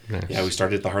awesome. Was it? Nice. Yeah, we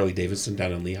started at the Harley Davidson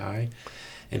down in Lehigh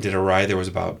and did a ride. There was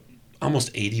about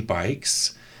almost 80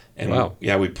 bikes. And Wow.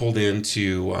 yeah, we pulled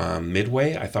into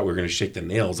Midway. I thought we were going to shake the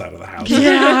nails out of the house.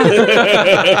 Yeah.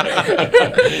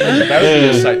 That would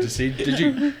be a sight to see.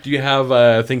 Do you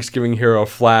have Thanksgiving hero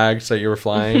flags that you were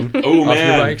flying Oh off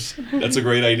man, your bikes? that's a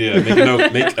great idea. Make a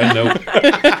note. Make a note.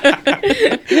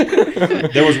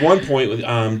 There was one point with.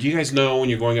 Do you guys know when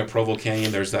you're going up Provo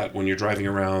Canyon? There's that when you're driving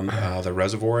around the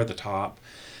reservoir at the top,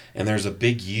 and there's a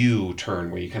big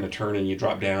U-turn where you kind of turn and you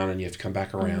drop down and you have to come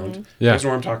back around. You Yeah. guys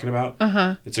know what I'm talking about?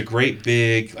 Uh-huh. It's a great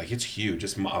big, like it's huge.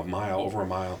 It's a mile, over a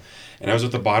mile. And I was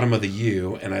at the bottom of the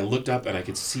U, and I looked up and I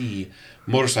could see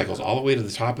motorcycles all the way to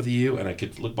the top of the U, and I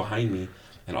could look behind me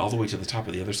and all the way to the top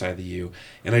of the other side of the U.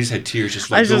 And I just had tears just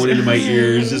like going into my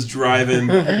ears, just driving.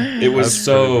 It was That's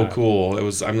so pretty bad. cool.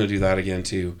 I'm going to do that again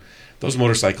too. Those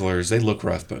motorcyclers, they look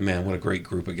rough, but man, what a great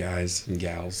group of guys and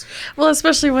gals. Well,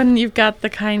 especially when you've got the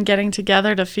kind getting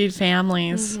together to feed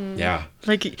families. Yeah.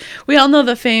 Like, we all know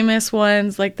the famous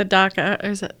ones, like the DACA, or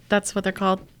is it, that's what they're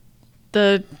called?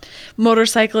 The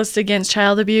Motorcyclists Against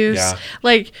Child Abuse. Yeah.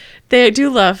 Like, they do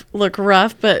look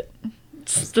rough, but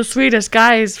it's the sweetest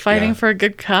guys fighting Yeah. for a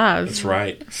good cause. That's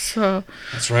right. So,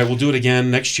 That's right. We'll do it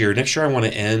again next year. Next year, I want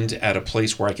to end at a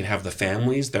place where I can have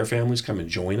their families come and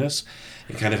join us,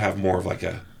 and kind of have more of like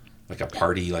a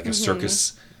party, like a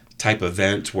circus type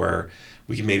event where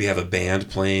we can maybe have a band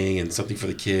playing and something for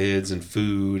the kids and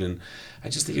food. And I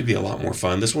just think it'd be a lot more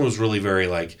fun. This one was really very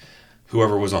like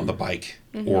whoever was on the bike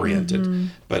oriented.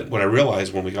 But what I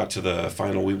realized when we got to the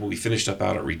final, we finished up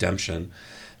out at Redemption.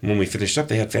 And when we finished up,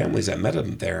 they had families that met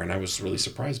them there, and I was really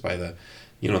surprised by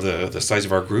the size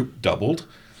of our group doubled.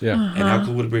 Yeah. And how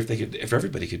cool would it be if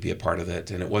everybody could be a part of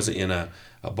it, and it wasn't in a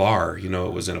bar, it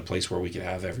was in a place where we could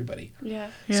have everybody. Yeah.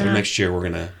 So yeah, next year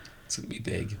it's gonna be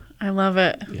big. I love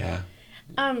it. Yeah.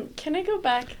 Can I go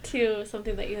back to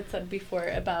something that you had said before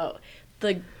about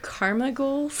the karma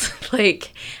goals?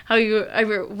 Like how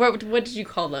what did you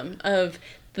call them? Of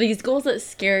these goals that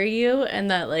scare you, and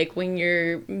that like when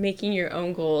you're making your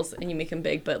own goals and you make them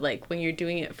big, but like when you're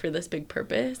doing it for this big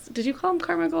purpose. Did you call them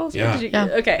karma goals? Yeah. Yeah.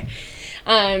 Okay.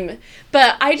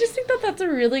 But I just think that that's a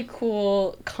really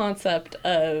cool concept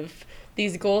of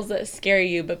these goals that scare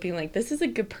you, but being like, this is a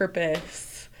good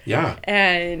purpose. Yeah.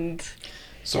 And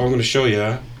So I'm going to show you.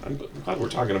 I'm glad we're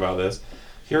talking about this.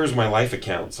 Here's my life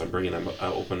accounts. I'm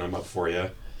open them up for you.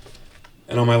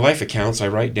 And on my life accounts, I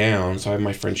write down. So I have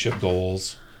my friendship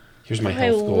goals. Here's my I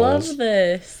health goals. love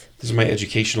this. These are my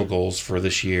educational goals for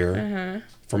this year.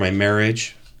 For my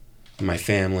marriage, my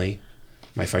family,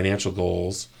 my financial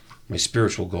goals, my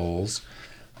spiritual goals,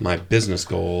 my business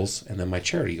goals, and then my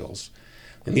charity goals.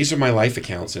 And these are my life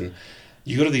accounts. And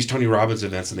you go to these Tony Robbins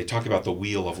events and they talk about the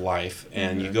wheel of life,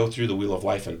 and you go through the wheel of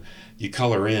life and you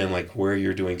color in like where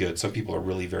you're doing good. Some people are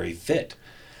really very fit,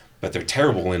 but they're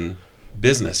terrible in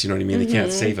business. You know what I mean? They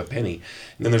can't save a penny.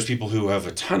 And then there's people who have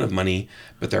a ton of money,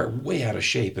 but they're way out of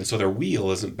shape, and so their wheel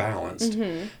isn't balanced.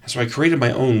 So I created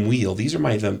my own wheel. These are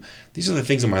the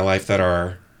things in my life that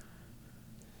are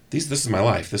this is my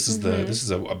life. This is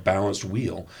a balanced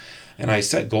wheel. And I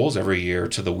set goals every year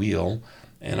to the wheel,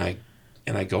 and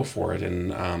I go for it.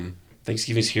 And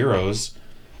Thanksgiving's Heroes,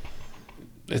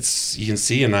 you can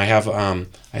see, and I have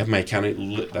my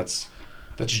account. That's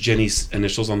Jenny's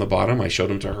initials on the bottom. I showed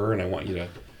them to her, and I want you to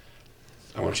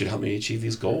help me achieve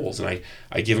these goals. And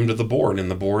I give them to the board,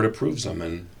 and the board approves them,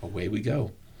 and away we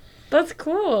go. That's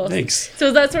cool. Thanks. So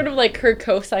is that sort of like her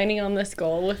co-signing on this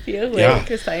goal with you? Like Yeah.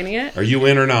 co-signing it? Are you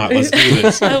in or not? Let's do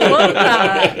this. I love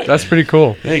that. That's pretty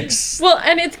cool. Thanks. Well,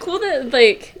 and it's cool that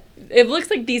like it looks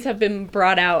like these have been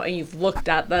brought out and you've looked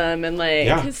at them and like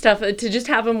Yeah. stuff to just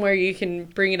have them where you can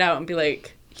bring it out and be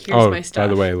like, here's my stuff. By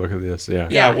the way, look at this. Yeah.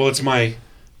 Yeah, well, it's my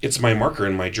marker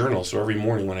in my journal. So every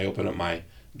morning when I open up my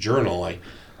journal,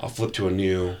 I'll flip to a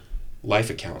new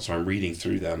life account. So I'm reading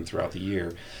through them throughout the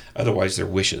year. Otherwise, they're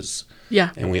wishes.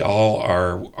 Yeah. And we all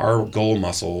are, our goal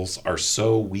muscles are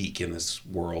so weak in this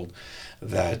world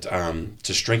that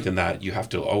to strengthen that, you have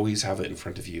to always have it in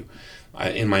front of you.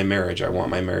 In my marriage, I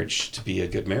want my marriage to be a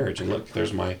good marriage. And look,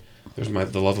 there's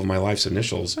the love of my life's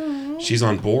initials. Aww. She's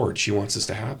on board. She wants this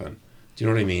to happen. Do you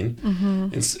know what I mean?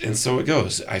 Mm-hmm. And so it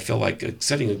goes. I feel like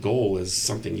setting a goal is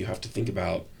something you have to think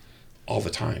about all the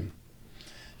time.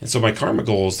 And so my karma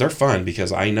goals, they're fun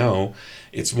because I know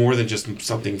it's more than just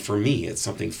something for me. It's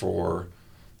something for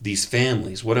these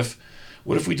families. What if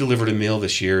we delivered a meal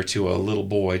this year to a little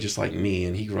boy just like me,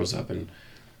 and he grows up and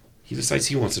he decides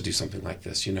he wants to do something like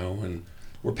this, and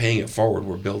we're paying it forward.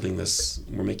 We're building this.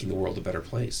 We're making the world a better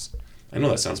place. I know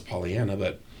that sounds Pollyanna,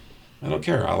 but I don't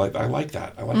care. I like that.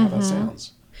 I like how that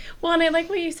sounds. Well, and I like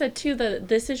what you said too, that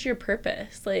this is your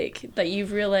purpose, like that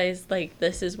you've realized like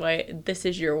this is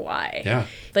your why. Yeah.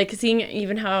 Like seeing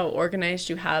even how organized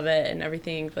you have it and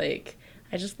everything, like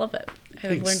I just love it. I've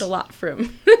Thanks. learned a lot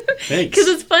from. Thanks. Because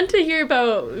it's fun to hear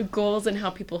about goals and how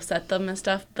people set them and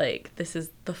stuff. Like this is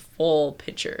the full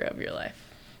picture of your life.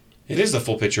 It is the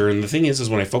full picture, and the thing is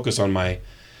when I focus on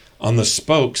the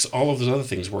spokes, all of those other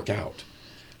things work out.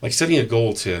 Like setting a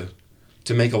goal to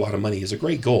make a lot of money is a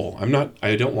great goal.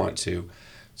 I don't want to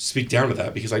speak down to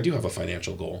that because I do have a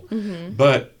financial goal. Mm-hmm.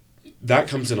 But that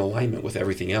comes in alignment with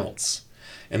everything else.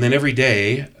 And then every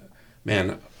day,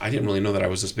 man, I didn't really know that I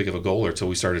was this big of a goaler until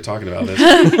we started talking about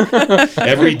this.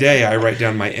 Every day I write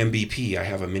down my MBP. I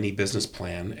have a mini business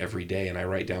plan every day, and I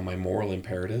write down my moral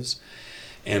imperatives.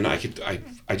 And I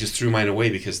just threw mine away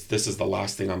because this is the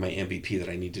last thing on my MBP that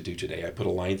I need to do today. I put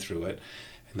a line through it,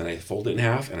 and then I fold it in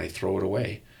half and I throw it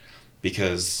away.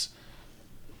 Because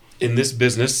in this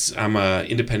business, I'm an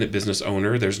independent business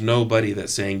owner. There's nobody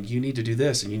that's saying, you need to do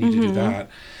this and you need to do that.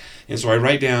 And so I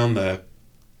write down the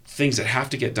things that have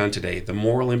to get done today, the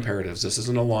moral imperatives. This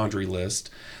isn't a laundry list.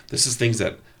 This is things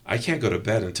that I can't go to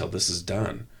bed until this is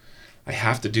done. I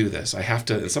have to do this. I have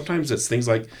to, and sometimes it's things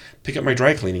like pick up my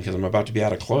dry cleaning because I'm about to be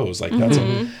out of clothes. Like that's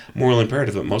a moral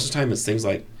imperative. But most of the time it's things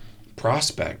like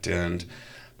prospect and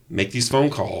make these phone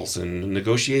calls and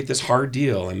negotiate this hard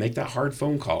deal and make that hard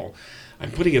phone call. I'm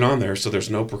putting it on there so there's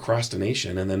no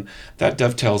procrastination. And then that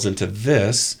dovetails into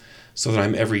this so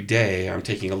that every day I'm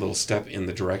taking a little step in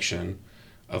the direction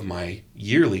of my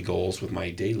yearly goals with my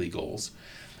daily goals.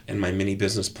 And my mini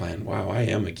business plan. Wow, I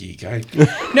am a geek. No,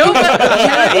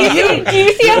 but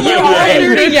you see how we're all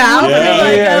nerding out?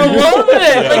 I love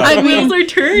it. Like, the wheels are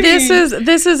turning.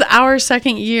 This is our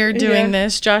second year doing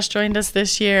this. Josh joined us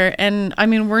this year, and I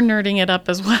mean we're nerding it up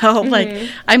as well. Like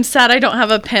I'm sad I don't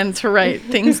have a pen to write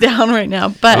things down right now,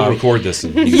 but I'll record this.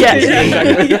 Yes,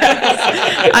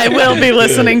 I will be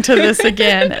listening to this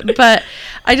again. But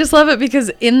I just love it because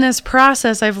in this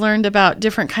process, I've learned about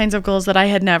different kinds of goals that I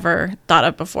had never thought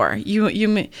of before.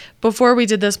 Before we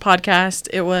did this podcast,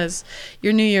 it was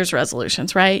your New Year's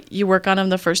resolutions, right? You work on them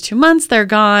the first 2 months, they're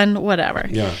gone, whatever.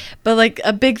 Yeah. But like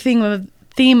a big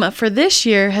theme for this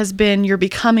year has been your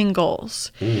becoming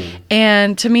goals.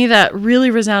 And to me, that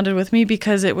really resounded with me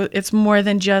because it's more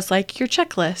than just like your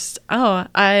checklist. Oh,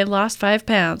 I lost 5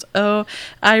 pounds. Oh,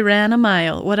 I ran a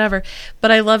mile, whatever.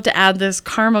 But I love to add this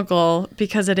karma goal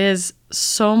because it is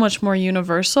so much more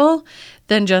universal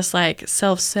than just like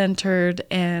self-centered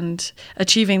and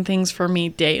achieving things for me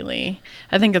daily.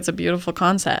 I think it's a beautiful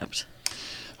concept.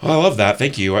 Well, I love that.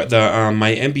 Thank you.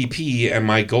 My MBP and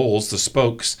my goals, the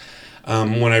spokes,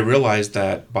 when I realized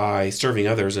that by serving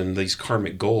others and these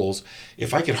karmic goals,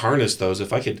 if I could harness those,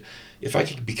 if I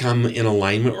could become in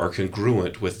alignment or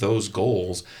congruent with those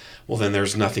goals, well, then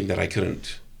there's nothing that I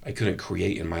couldn't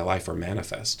create in my life or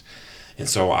manifest. And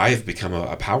so I've become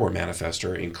a power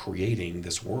manifester in creating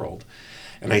this world.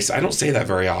 And I don't say that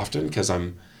very often because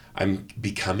I'm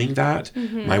becoming that.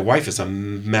 My wife is a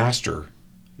master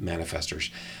manifester.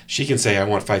 She can say, I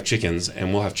want 5 chickens,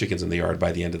 and we'll have chickens in the yard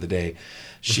by the end of the day.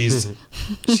 She's a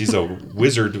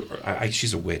wizard.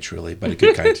 She's a witch, really, but a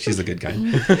good kind. She's a good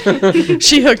kind.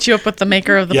 She hooked you up with the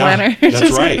maker of the planner.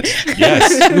 That's right.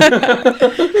 Yes.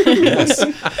 Yes.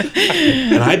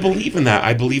 And I believe in that.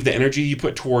 I believe the energy you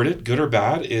put toward it, good or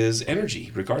bad, is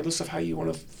energy, regardless of how you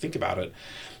want to think about it.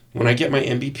 When I get my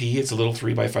MVP, it's a little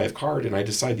 3x5 card, and I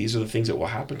decide these are the things that will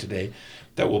happen today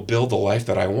that will build the life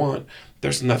that I want.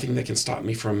 There's nothing that can stop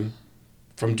me from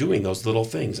doing those little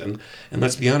things. And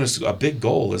let's be honest, a big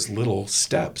goal is little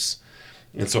steps.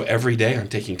 And so every day I'm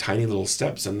taking tiny little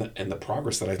steps, and the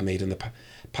progress that I've made in the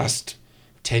past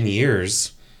 10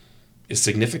 years is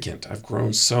significant. I've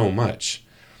grown so much.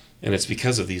 And it's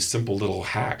because of these simple little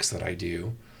hacks that I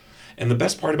do. And the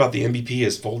best part about the MVP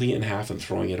is folding it in half and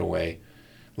throwing it away.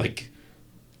 Like,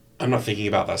 I'm not thinking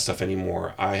about that stuff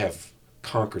anymore. I have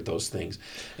conquered those things.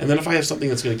 And then if I have something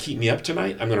that's going to keep me up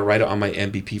tonight, I'm going to write it on my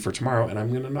MVP for tomorrow, and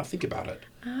I'm going to not think about it.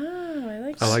 Oh,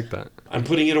 I like that. I'm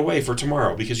putting it away for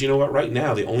tomorrow, because you know what? Right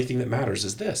now, the only thing that matters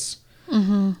is this.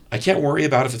 Mm-hmm. I can't worry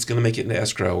about if it's going to make it into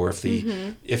escrow, or if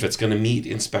it's going to meet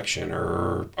inspection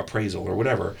or appraisal or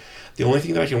whatever. The only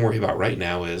thing that I can worry about right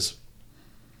now is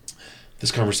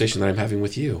this conversation that I'm having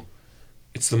with you.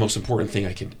 It's the most important thing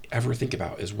I can ever think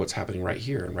about, is what's happening right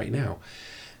here and right now.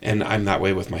 And I'm that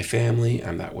way with my family.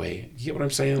 I'm that way. You get what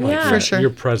I'm saying? Yeah, for sure. You're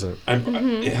present.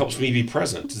 It helps me be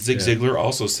present. Zig Ziglar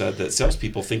also said that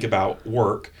salespeople think about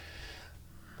work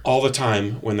all the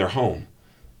time when they're home.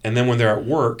 And then when they're at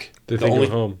work,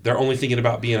 they're only thinking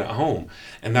about being at home.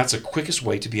 And that's the quickest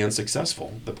way to be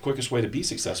unsuccessful. The quickest way to be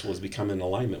successful is become in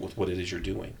alignment with what it is you're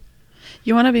doing.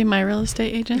 You want to be my real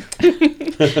estate agent?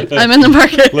 I'm in the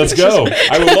market. Let's go.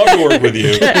 I would love to work with you.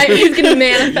 He's going to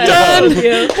manifest with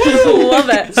you. Love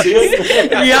it.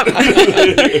 Yep.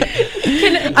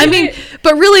 I mean,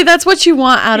 but really, that's what you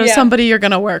want out of somebody you're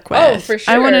going to work with. Oh, for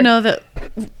sure. I want to know that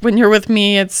when you're with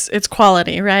me, it's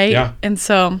quality, right? Yeah. And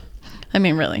so, I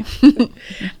mean, really. Can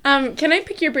I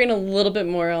pick your brain a little bit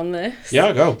more on this?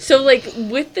 Yeah, go. So, like,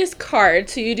 with this card,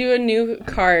 so you do a new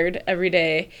card every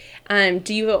day.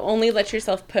 Do you only let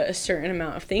yourself put a certain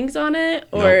amount of things on it,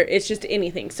 or it's just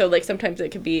anything? So, like, sometimes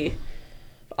it could be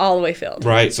all the way filled.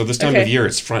 Right. So this time of year,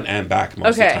 it's front and back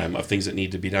most of the time of things that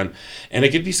need to be done. And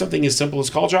it could be something as simple as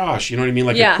call Josh. You know what I mean?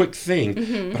 Like a quick thing.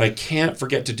 Mm-hmm. But I can't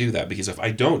forget to do that, because if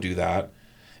I don't do that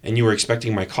and you were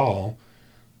expecting my call,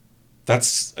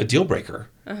 that's a deal breaker.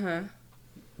 Uh-huh.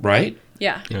 Right?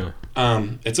 Yeah.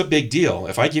 It's a big deal.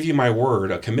 If I give you my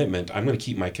word, a commitment, I'm going to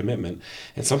keep my commitment.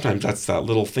 And sometimes that's that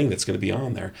little thing that's going to be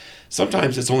on there.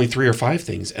 Sometimes it's only 3 or 5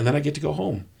 things, and then I get to go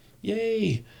home.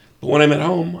 Yay. But when I'm at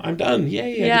home, I'm done.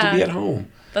 Yay, I get to be at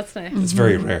home. That's nice. It's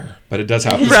very rare, but it does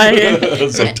happen. Right.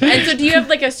 And so do you have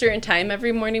like a certain time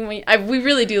every morning when we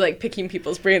really do like picking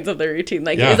people's brains of their routine?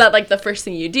 Like, is that like the first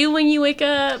thing you do when you wake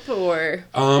up, or?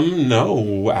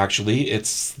 No, actually,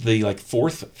 it's the like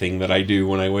 4th thing that I do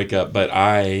when I wake up. But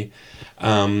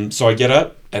so I get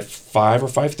up at 5 or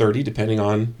 5:30, depending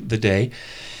on the day.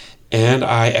 And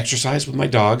I exercise with my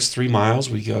dogs, 3 miles.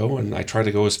 We go, and I try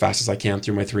to go as fast as I can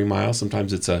through my 3 miles.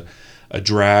 Sometimes it's a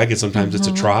drag, and sometimes it's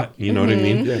a trot. You know what I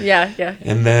mean? Yeah.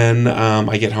 And then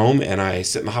I get home, and I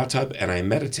sit in the hot tub, and I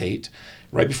meditate.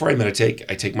 Right before I meditate,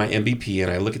 I take my MVP, and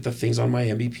I look at the things on my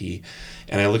MVP,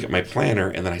 and I look at my planner,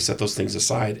 and then I set those things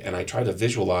aside, and I try to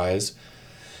visualize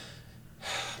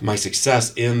my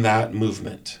success in that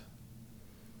movement.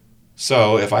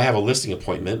 So if I have a listing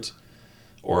appointment,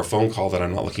 or a phone call that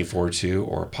I'm not looking forward to,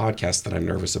 or a podcast that I'm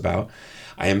nervous about,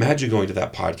 I imagine going to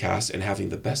that podcast and having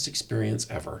the best experience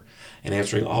ever, and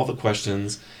answering all the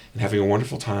questions, and having a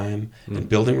wonderful time, and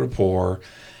building rapport,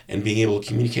 and being able to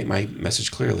communicate my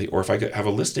message clearly. Or if I have a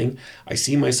listing, I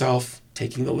see myself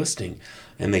taking the listing,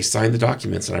 and they sign the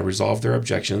documents, and I resolve their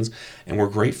objections, and we're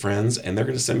great friends, and they're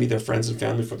going to send me their friends and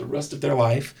family for the rest of their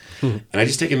life. And I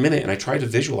just take a minute, and I try to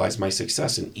visualize my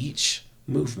success in each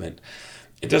movement.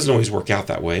 It doesn't always work out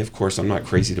that way. Of course, I'm not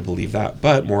crazy to believe that,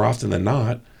 but more often than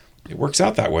not, it works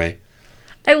out that way.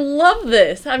 I love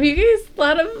this. Have you guys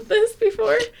thought of this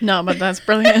before? No, but that's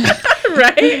brilliant.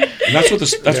 Right? And that's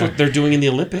what they're doing in the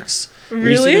Olympics. When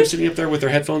you see them sitting up there with their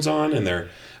headphones on, and they're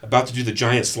about to do the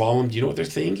giant slalom, do you know what they're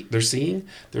seeing? They're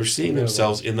seeing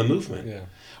themselves in the movement. Yeah.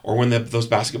 Or when those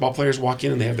basketball players walk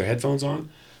in and they have their headphones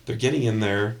on, they're getting in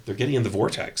the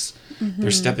vortex. Mm-hmm.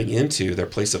 They're stepping into their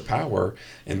place of power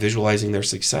and visualizing their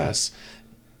success.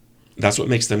 That's what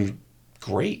makes them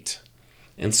great.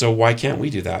 And so why can't we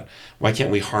do that? Why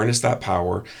can't we harness that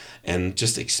power and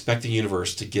just expect the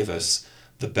universe to give us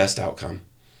the best outcome?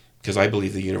 Because I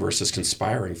believe the universe is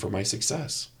conspiring for my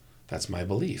success. That's my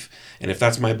belief. And if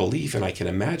that's my belief and I can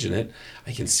imagine it,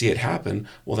 I can see it happen,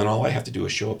 well, then all I have to do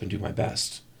is show up and do my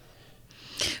best.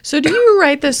 So do you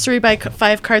write this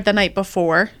 3x5 card the night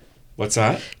before? What's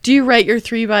that? Do you write your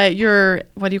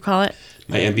what do you call it?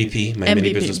 My MVP, my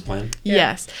mini business plan.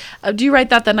 Yes. Do you write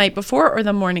that the night before or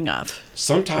the morning of?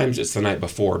 Sometimes it's the night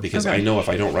before because Okay. I know if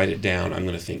I don't write it down, I'm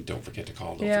going to think, don't forget to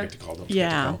call, don't Yeah. forget to call, don't forget Yeah.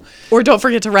 to call. Or don't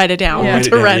forget to write it down. I'll write it To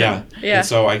down, write yeah. it. Yeah. And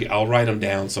so I'll write them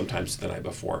down sometimes the night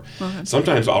before.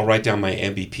 Sometimes I'll write down my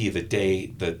MVP the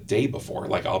day before.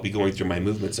 Like I'll be going through my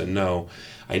movements and know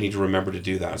I need to remember to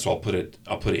do that. So I'll put it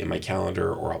in my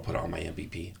calendar or I'll put it on my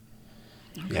MVP.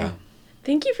 Yeah.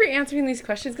 Thank you for answering these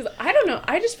questions because I don't know.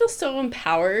 I just feel so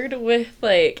empowered with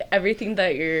like everything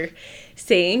that you're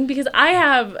saying because I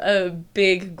have a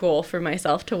big goal for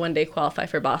myself to one day qualify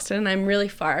for Boston and I'm really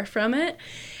far from it.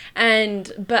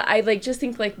 But I like just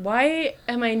think like, why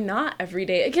am I not every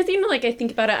day? Because like I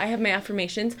think about it, I have my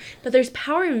affirmations, but there's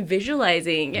power in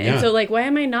visualizing. And Yeah. so like, why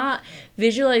am I not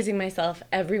visualizing myself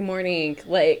every morning,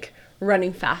 like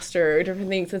running faster or different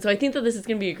things? And so I think that this is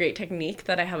going to be a great technique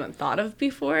that I haven't thought of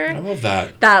before. I love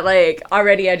that. That like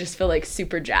already I just feel like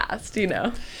super jazzed,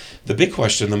 The big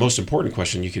question, the most important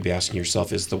question you could be asking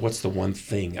yourself is what's the one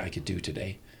thing I could do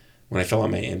today? When I fill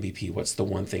out my MVP, what's the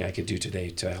one thing I could do today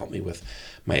to help me with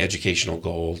my educational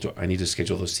goal? Do I need to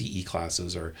schedule those CE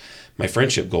classes or my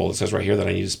friendship goal? It says right here that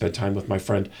I need to spend time with my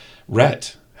friend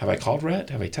Rhett. Have I called Rhett?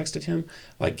 Have I texted him?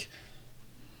 Like,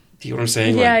 do you know what I'm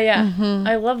saying? Yeah, Like, yeah.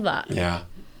 I love that. yeah.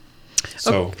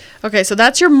 So, Okay, so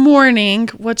that's your morning.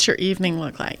 What's your evening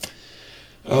look like?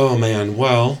 oh man,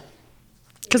 well,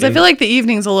 Because I feel like the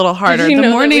evening's a little harder. You The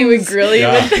know that we would mornings, grill you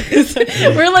Yeah. with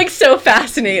this. We're like so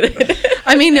fascinated.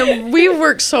 I mean, we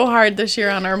worked so hard this year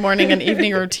on our morning and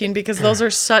evening routine because those are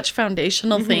such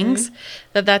foundational things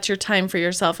that's your time for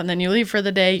yourself. And then you leave for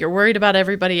the day, you're worried about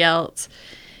everybody else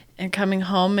and coming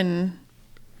home and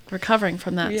recovering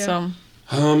from that. Yeah.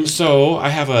 so I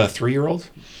have a 3-year-old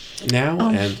now,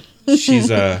 and she's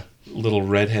a little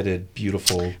redheaded,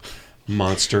 beautiful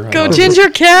monster. I Go love her. Ginger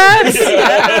Cats!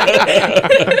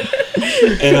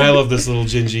 And I love this little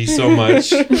Gingy so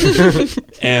much.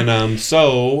 And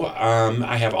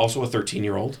I have also a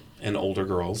 13-year-old and older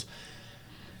girls.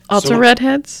 Also So-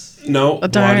 redheads? No, blondie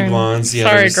darn. blondes. Yeah,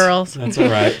 Sorry, there's- girls. That's all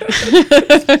right.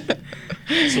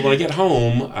 So when I get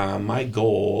home, my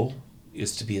goal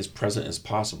is to be as present as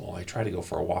possible. I try to go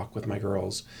for a walk with my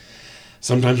girls.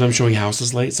 Sometimes I'm showing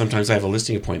houses late. Sometimes I have a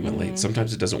listing appointment late.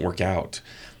 Sometimes it doesn't work out.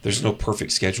 There's no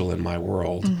perfect schedule in my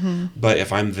world. But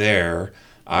if I'm there,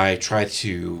 I try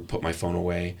to put my phone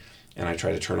away and I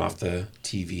try to turn off the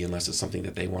TV unless it's something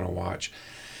that they want to watch.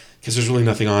 Because there's really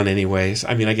nothing on anyways.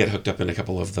 I mean, I get hooked up in a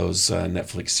couple of those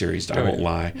Netflix series, I won't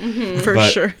lie. For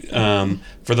But, sure.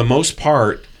 For the most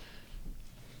part,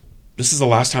 this is the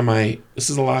last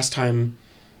time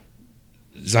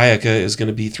Zayaka is going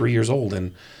to be 3 years old,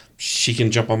 and she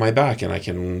can jump on my back, and I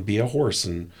can be a horse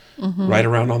and ride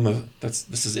around on the.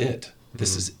 This is it.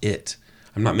 This is it.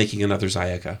 I'm not making another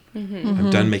Zayaka. I'm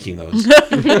done making those.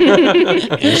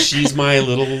 And she's my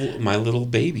little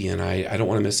baby, and I don't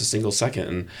want to miss a single second.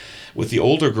 And with the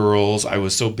older girls, I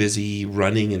was so busy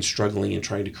running and struggling and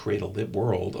trying to create a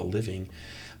living,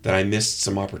 that I missed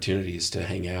some opportunities to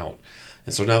hang out.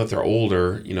 And so now that they're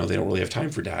older, they don't really have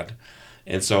time for dad.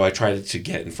 And so I try to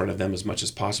get in front of them as much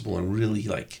as possible and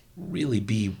really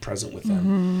be present with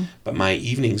them. But my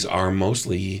evenings are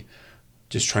mostly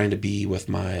just trying to be with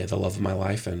the love of my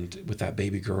life and with that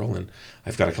baby girl. And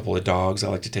I've got a couple of dogs I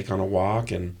like to take on a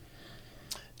walk and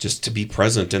just to be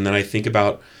present. And then I think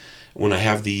about when I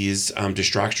have these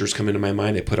distractors come into my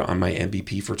mind, I put it on my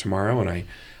MVP for tomorrow, and I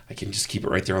can just keep it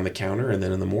right there on the counter. And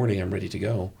then in the morning, I'm ready to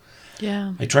go.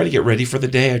 Yeah. I try to get ready for the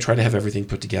day. I try to have everything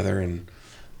put together,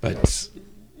 but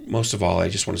most of all, I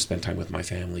just want to spend time with my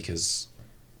family because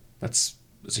it's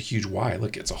a huge why.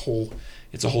 Look, it's a whole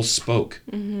spoke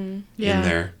in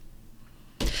there.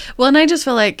 Well, and I just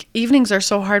feel like evenings are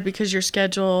so hard because your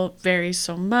schedule varies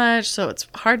so much. So it's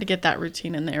hard to get that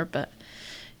routine in there. But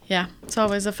yeah, it's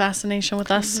always a fascination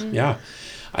with us. Yeah.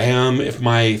 I am. If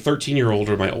my 13-year-old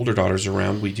or my older daughter's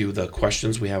around, we do the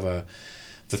questions. We have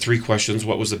the 3 questions.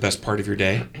 What was the best part of your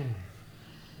day?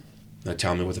 They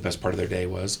tell me what the best part of their day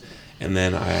was. And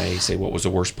then I say, what was the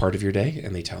worst part of your day?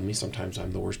 And they tell me sometimes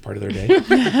I'm the worst part of their day.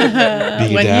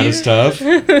 Being a dad is tough.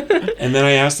 And then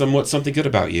I ask them, what's something good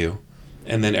about you?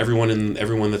 And then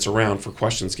everyone that's around for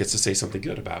questions gets to say something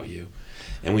good about you.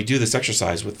 And we do this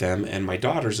exercise with them. And my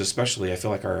daughters especially, I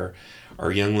feel like our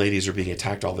young ladies are being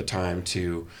attacked all the time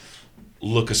to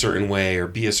look a certain way or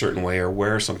be a certain way or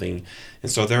wear something.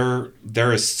 And so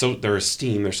their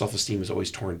self-esteem is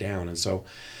always torn down. And so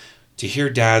to hear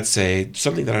dad say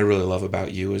something that I really love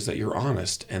about you is that you're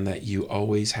honest and that you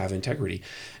always have integrity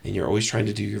and you're always trying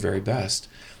to do your very best.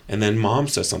 And then mom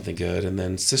says something good and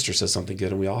then sister says something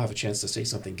good and we all have a chance to say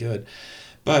something good.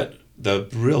 But the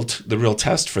real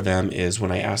test for them is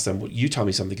when I ask them, well, you tell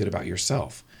me something good about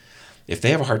yourself. If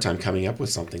they have a hard time coming up with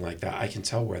something like that, I can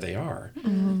tell where they are.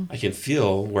 I can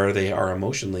feel where they are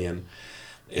emotionally, and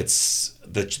it's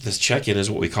this check-in is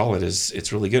what we call it. Is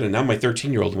it's really good. And now my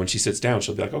 13-year-old, when she sits down,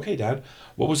 she'll be like, "Okay, Dad,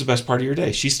 what was the best part of your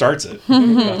day?" She starts it,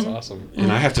 That's awesome.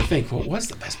 and I have to think, what was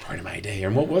the best part of my day,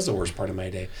 and what was the worst part of my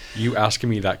day? You asking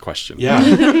me that question. Yeah,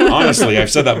 honestly,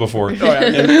 I've said that before. Or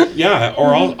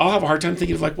I'll have a hard time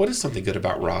thinking of like, what is something good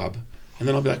about Rob? And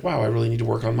then I'll be like, wow, I really need to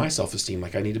work on my self-esteem.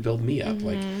 Like, I need to build me up.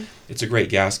 Like, it's a great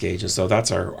gas gauge. And so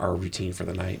that's our routine for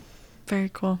the night.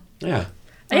 Very cool. Yeah.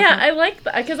 Yeah, I like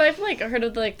that because I've like heard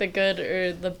of like the good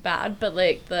or the bad, but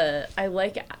like I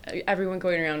like everyone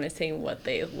going around and saying what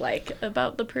they like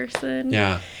about the person.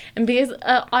 Yeah. And because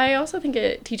I also think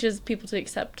it teaches people to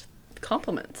accept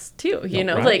compliments too, you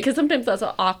know, right. like because sometimes that's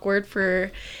awkward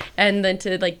and then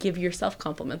to like give yourself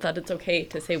compliments, that it's okay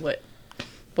to say what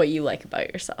you like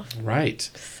about yourself. Right.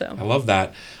 So I love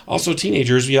that. Also,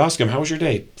 teenagers, we ask them, how was your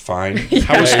day? Fine.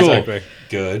 How was school? Exactly.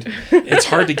 Good. It's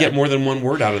hard to get more than one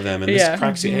word out of them. And Yeah. this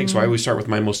cracks the egg. So I always start with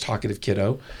my most talkative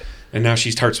kiddo. And now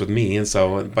she starts with me. And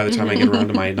so by the time I get around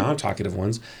to my non-talkative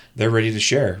ones, they're ready to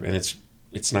share. And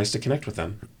it's nice to connect with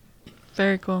them.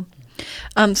 Very cool.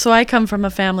 So I come from a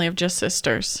family of just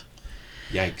sisters.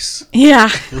 Yikes.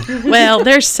 Yeah. Well,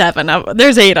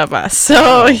 there's 8 of us.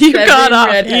 So you 7 got off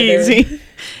redheaded. easy.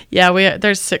 Yeah,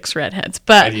 there's 6 redheads. I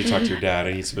But need to talk to your dad.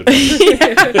 I need some advice.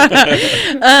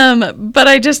 but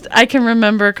I can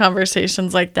remember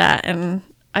conversations like that, and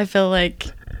I feel like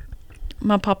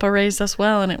my papa raised us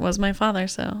well, and it was my father.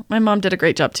 So my mom did a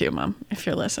great job too, Mom, if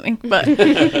you're listening. But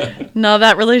no,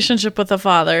 that relationship with the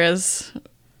father is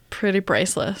pretty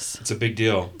priceless. It's a big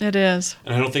deal. It is.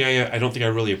 And I don't think I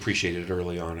really appreciated it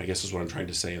early on, I guess is what I'm trying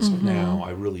to say. And so now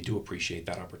I really do appreciate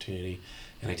that opportunity,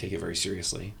 and I take it very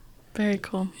seriously. Very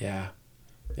cool. Yeah.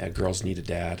 Yeah, girls need a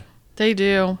dad. They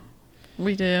do.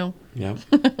 We do. Yep.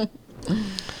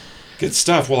 Good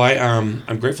stuff. Well,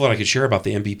 I'm grateful that I could share about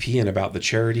the MVP and about the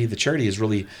charity. The charity is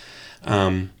really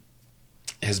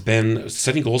has been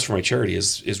setting goals for my charity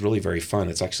is really very fun.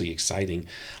 It's actually exciting.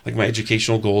 Like my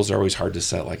educational goals are always hard to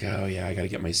set. Like, oh yeah, I got to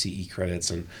get my CE credits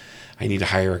and I need to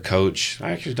hire a coach.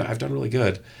 I've done really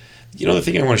good. You know, the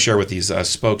thing I want to share with these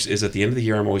spokes is at the end of the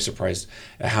year, I'm always surprised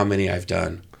at how many I've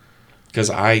done because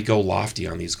I go lofty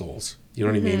on these goals. You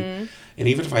know what I mean? And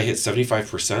even if I hit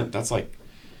 75%, that's like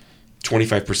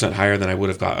 25% higher than I would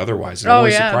have got otherwise. And I'm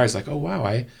always surprised, like, oh wow,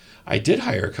 I did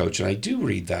hire a coach and I do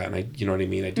read that and you know what I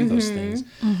mean? I do those things.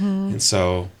 And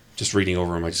so just reading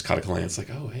over them, I just caught a glance like,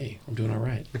 oh, hey, I'm doing all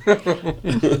right.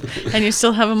 And you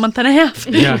still have a month and a half.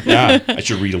 Yeah. I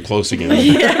should read them close again.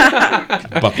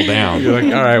 Buckle down. You're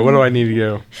like, all right, what do I need to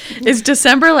do? Is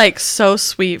December like so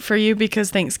sweet for you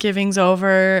because Thanksgiving's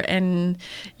over and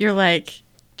you're like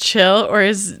chill, or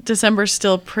is December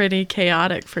still pretty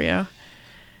chaotic for you?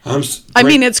 I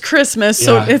mean, it's Christmas,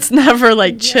 so it's never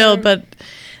like chill, but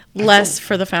less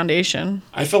for the foundation.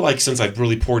 I feel like since I've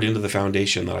really poured into the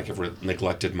foundation that I've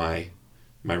neglected my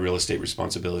real estate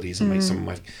responsibilities and some of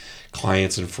my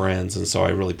clients and friends, and so I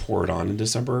really pour it on in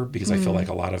December because I feel like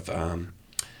a lot of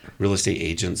real estate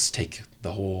agents take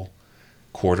the whole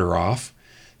quarter off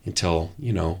until,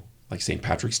 you know, like St.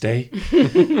 Patrick's Day.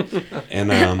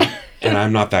 And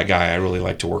I'm not that guy. I really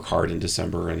like to work hard in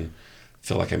December and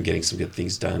feel like I'm getting some good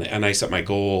things done. And I set my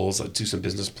goals, I do some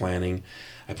business planning.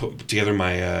 I put together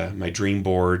my dream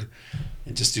board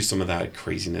and just do some of that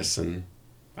craziness. And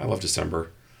I love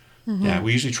December. Yeah,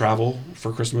 we usually travel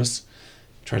for Christmas,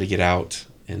 try to get out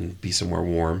and be somewhere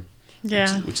warm.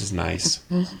 Yeah. Which is nice.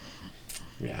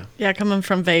 Yeah. Yeah, coming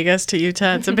from Vegas to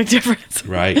Utah, it's a big difference.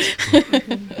 Right.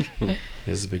 It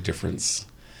is a big difference.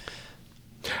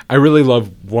 I really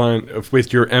love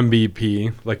with your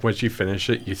MVP, like once you finish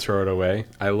it, you throw it away.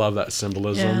 I love that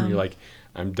symbolism. Yeah. You're like,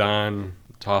 I'm done,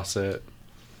 toss it.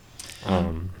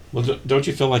 Well, don't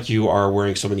you feel like you are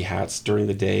wearing so many hats during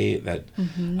the day that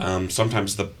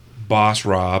sometimes the boss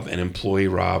Rob and employee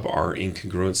Rob are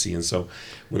incongruency? And so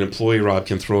when employee Rob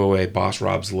can throw away boss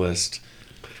Rob's list,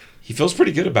 he feels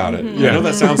pretty good about it. I know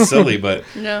that sounds silly, but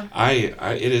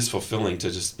it is fulfilling to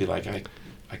just be like,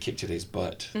 I kicked today's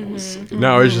butt. That was good.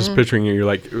 No, I was just picturing you. You're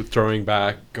like throwing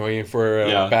back, going in for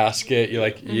a basket. You're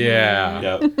like,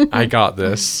 I got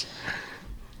this.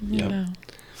 Yep.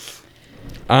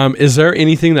 Is there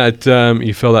anything that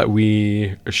you feel that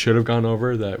we should have gone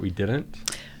over that we didn't?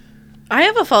 I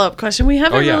have a follow-up question. We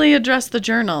haven't really addressed the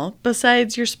journal.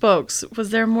 Besides your spokes, was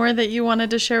there more that you wanted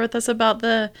to share with us about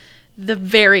the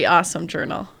very awesome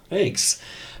journal? Thanks.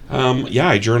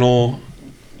 I journal.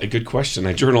 A good question.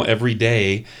 I journal every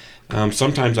day.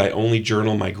 Sometimes I only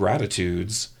journal my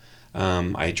gratitudes.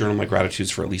 I journal my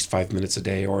gratitudes for at least 5 minutes a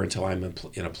day or until I'm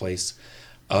in a place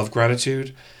of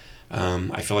gratitude.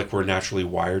 I feel like we're naturally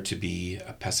wired to be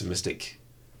a pessimistic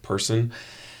person,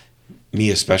 me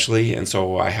especially, and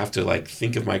so I have to like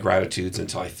think of my gratitudes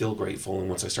until I feel grateful, and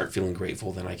once I start feeling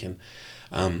grateful, then I can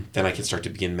start to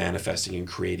begin manifesting and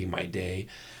creating my day.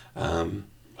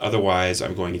 Otherwise,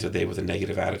 I'm going into the day with a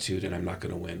negative attitude, and I'm not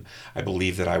going to win. I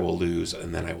believe that I will lose,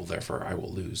 and then I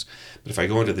will lose. But if I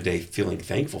go into the day feeling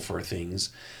thankful for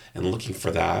things and looking for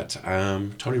that,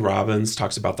 Tony Robbins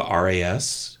talks about the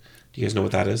RAS. Do you guys know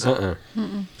what that is? The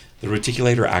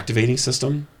reticular activating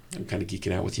system. I'm kind of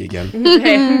geeking out with you again.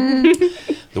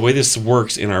 The way this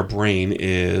works in our brain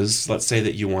is, let's say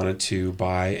that you wanted to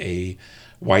buy a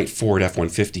white Ford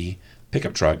F-150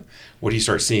 pickup truck. What do you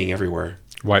start seeing everywhere?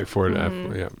 White Ford F,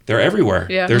 They're everywhere.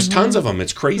 Yeah. There's tons of them.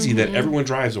 It's crazy that everyone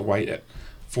drives a white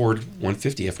Ford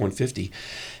F-150.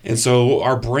 And so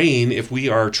our brain, if we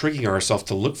are triggering ourselves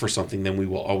to look for something, then we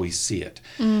will always see it.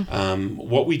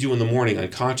 What we do in the morning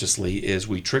unconsciously is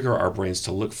we trigger our brains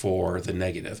to look for the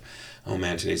negative. Oh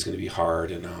man, today's going to be hard,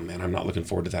 and oh man, I'm not looking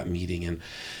forward to that meeting.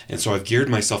 And so I've geared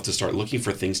myself to start looking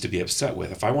for things to be upset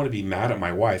with. If I want to be mad at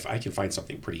my wife, I can find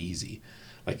something pretty easy.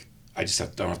 Like, I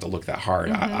just don't have to look that hard.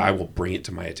 I will bring it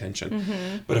to my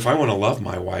attention. But if I want to love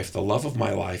my wife, the love of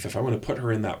my life, if I want to put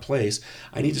her in that place,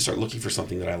 I need to start looking for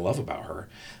something that I love about her.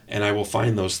 And I will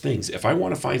find those things. If I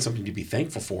want to find something to be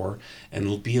thankful for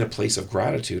and be in a place of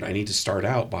gratitude, I need to start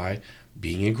out by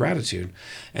being in gratitude.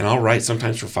 And I'll write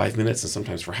sometimes for 5 minutes and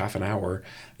sometimes for half an hour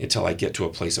until I get to a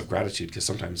place of gratitude, because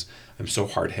sometimes I'm so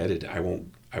hard-headed, I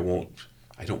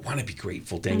don't want to be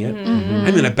grateful, dang it.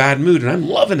 I'm in a bad mood and I'm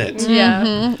loving it.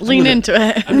 Yeah. Lean into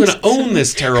it. I'm going to own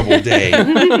this terrible day.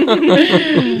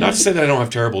 Not to say that I don't have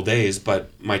terrible days,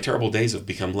 but my terrible days have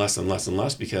become less and less and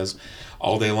less because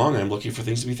all day long I'm looking for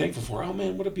things to be thankful for. Oh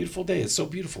man, what a beautiful day. It's so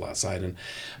beautiful outside. And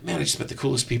man, I just met the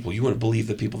coolest people. You wouldn't believe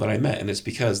the people that I met. And it's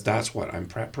because that's what I'm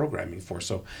programming for.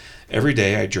 So every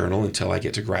day I journal until I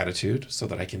get to gratitude so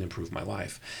that I can improve my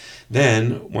life.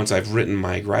 Then once I've written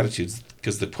my gratitudes,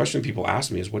 because the question people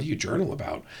ask me is, what do you journal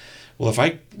about? Well, if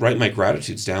I write my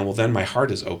gratitudes down, well, then my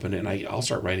heart is open and I'll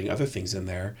start writing other things in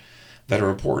there that are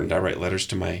important. I write letters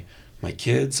to my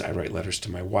kids. I write letters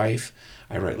to my wife.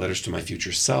 I write letters to my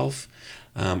future self.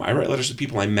 I write letters to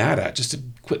people I'm mad at just to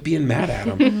quit being mad at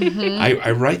them.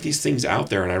 I write these things out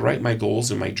there, and I write my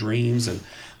goals and my dreams and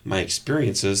my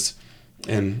experiences,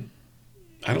 and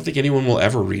I don't think anyone will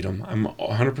ever read them. I'm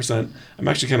 100%. I'm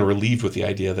actually kind of relieved with the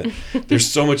idea that there's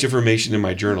so much information in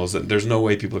my journals that there's no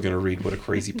way people are going to read what a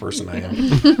crazy person I am.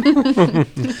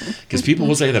 Because people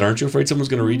will say that, aren't you afraid someone's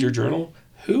going to read your journal?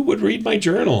 Who would read my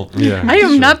journal? Yeah. I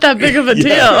am not that big of a deal.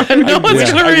 No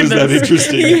one's going to read that this.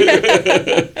 interesting.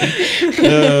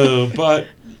 But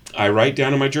I write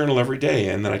down in my journal every day,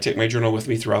 and then I take my journal with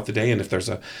me throughout the day. And if there's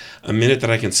a minute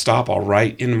that I can stop, I'll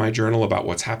write in my journal about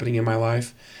what's happening in my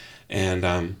life. And,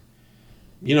 I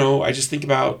just think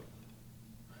about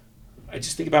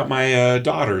my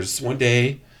daughters. One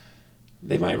day,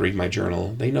 they might read my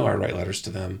journal. They know I write letters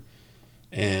to them.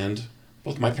 And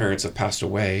both my parents have passed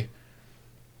away.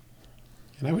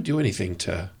 And I would do anything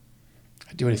to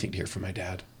hear from my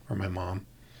dad or my mom.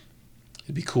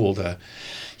 It'd be cool to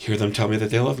hear them tell me that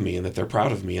they love me and that they're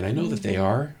proud of me. And I know that they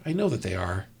are.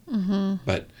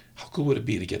 But how cool would it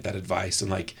be to get that advice? And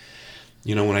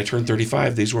when I turned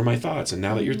 35, these were my thoughts. And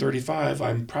now that you're 35,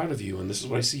 I'm proud of you. And this is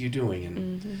what I see you doing.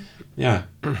 And yeah.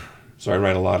 So I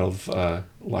write a lot of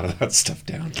that stuff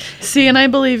down. See, and I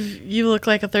believe you look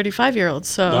like a 35-year-old.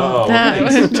 So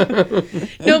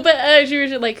No, but as you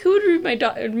were like, who would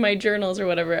read my journals or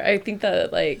whatever? I think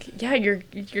that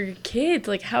your kids,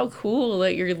 how cool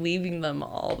that you're leaving them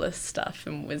all this stuff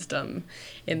and wisdom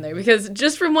in there. Because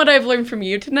just from what I've learned from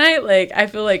you tonight, I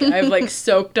feel like I've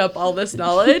soaked up all this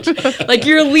knowledge.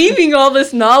 You're leaving all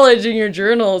this knowledge in your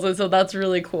journals, and so that's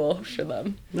really cool for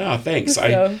them. No, thanks.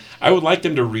 So. I would like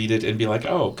them to read it and be like,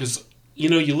 oh, because you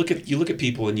look at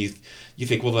people and you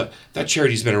think, well, that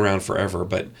charity's been around forever,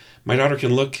 but my daughters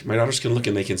can look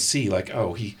and they can see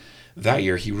that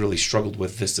year he really struggled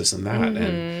with this and that,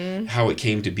 and how it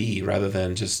came to be, rather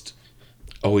than just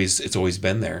it's always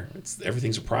been there.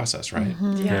 Everything's a process, right?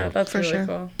 Yeah, that's for really sure.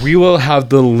 cool. We will have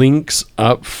the links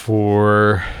up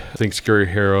for Think Scary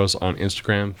Heroes on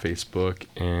Instagram, Facebook,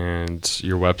 and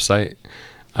your website.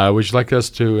 Would you like us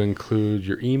to include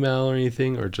your email or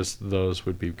anything, or just those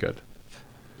would be good?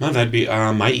 No, that'd be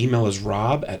my email is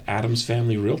Rob@Adams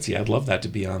Family Realty. I'd love that to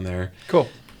be on there. Cool.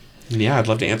 And yeah, I'd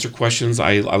love to answer questions.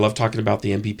 I love talking about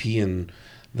the MVP and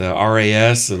the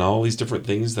RAS and all these different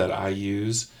things that I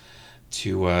use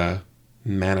to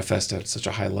manifest at such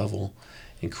a high level.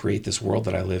 and create this world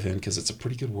that I live in, because it's a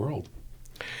pretty good world.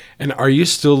 And are you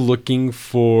still looking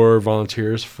for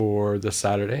volunteers for this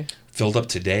Saturday? Filled up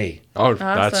today. Oh,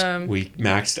 Awesome. We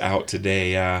maxed out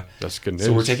today. that's good news.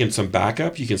 So we're taking some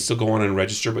backup. You can still go on and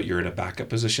register, but you're in a backup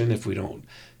position if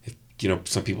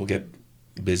some people get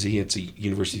busy. It's a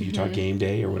University of Utah game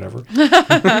day or whatever.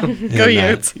 Go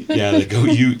Utes. Yeah, the Go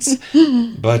Utes.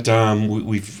 But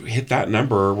we've hit that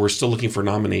number. We're still looking for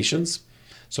nominations.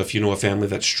 So if you know a family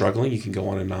that's struggling, you can go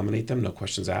on and nominate them. No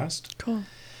questions asked. Cool.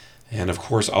 And of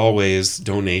course, always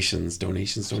donations.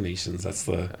 That's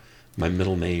my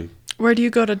middle name. Where do you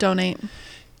go to donate?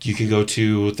 You can go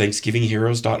to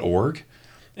thanksgivingheroes.org,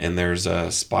 and there's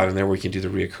a spot in there where you can do the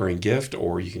reoccurring gift,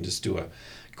 or you can just do a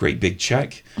great big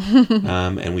check,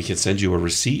 and we can send you a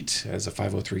receipt as a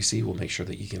 503c. We'll make sure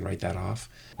that you can write that off.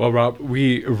 Well, Rob,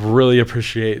 we really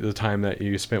appreciate the time that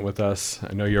you spent with us.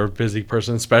 I know you're a busy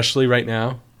person, especially right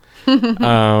now.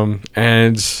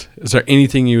 And is there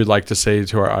anything you would like to say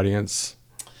to our audience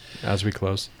as we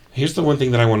close? Here's the one thing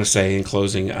that I want to say in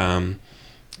closing.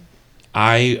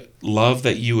 I love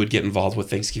that you would get involved with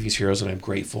Thanksgiving's Heroes, and I'm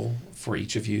grateful for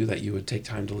each of you that you would take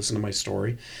time to listen to my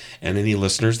story, and any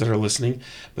listeners that are listening.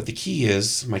 But the key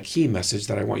is, my key message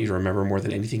that I want you to remember more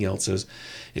than anything else is,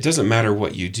 it doesn't matter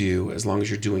what you do as long as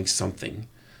you're doing something.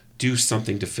 Do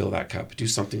something to fill that cup. Do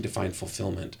something to find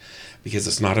fulfillment, because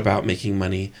it's not about making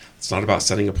money. It's not about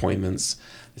setting appointments.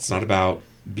 It's not about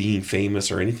being famous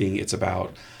or anything. It's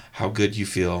about how good you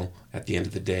feel at the end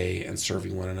of the day and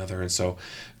serving one another. And so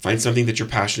find something that you're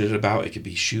passionate about. It could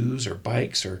be shoes or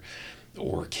bikes or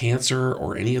cancer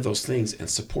or any of those things, and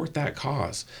support that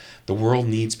cause. The world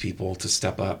needs people to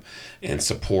step up and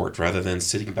support, rather than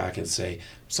sitting back and say,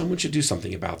 someone should do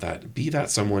something about that. Be that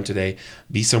someone today.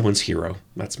 Be someone's hero.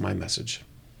 That's my message.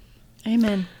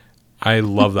 Amen. I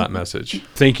love that message.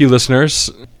 Thank you, listeners.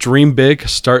 Dream big,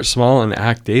 start small, and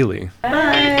act daily.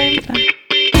 Bye.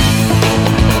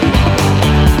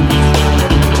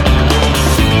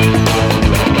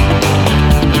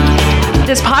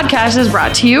 This podcast is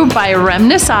brought to you by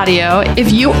Remnus Audio.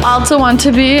 If you also want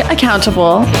to be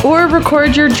accountable or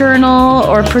record your journal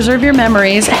or preserve your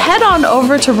memories, head on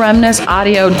over to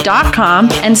remnusaudio.com,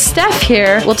 and Steph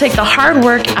here will take the hard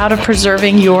work out of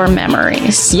preserving your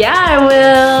memories. Yeah, I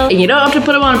will. And you don't have to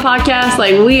put them on a podcast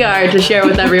like we are to share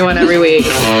with everyone every week.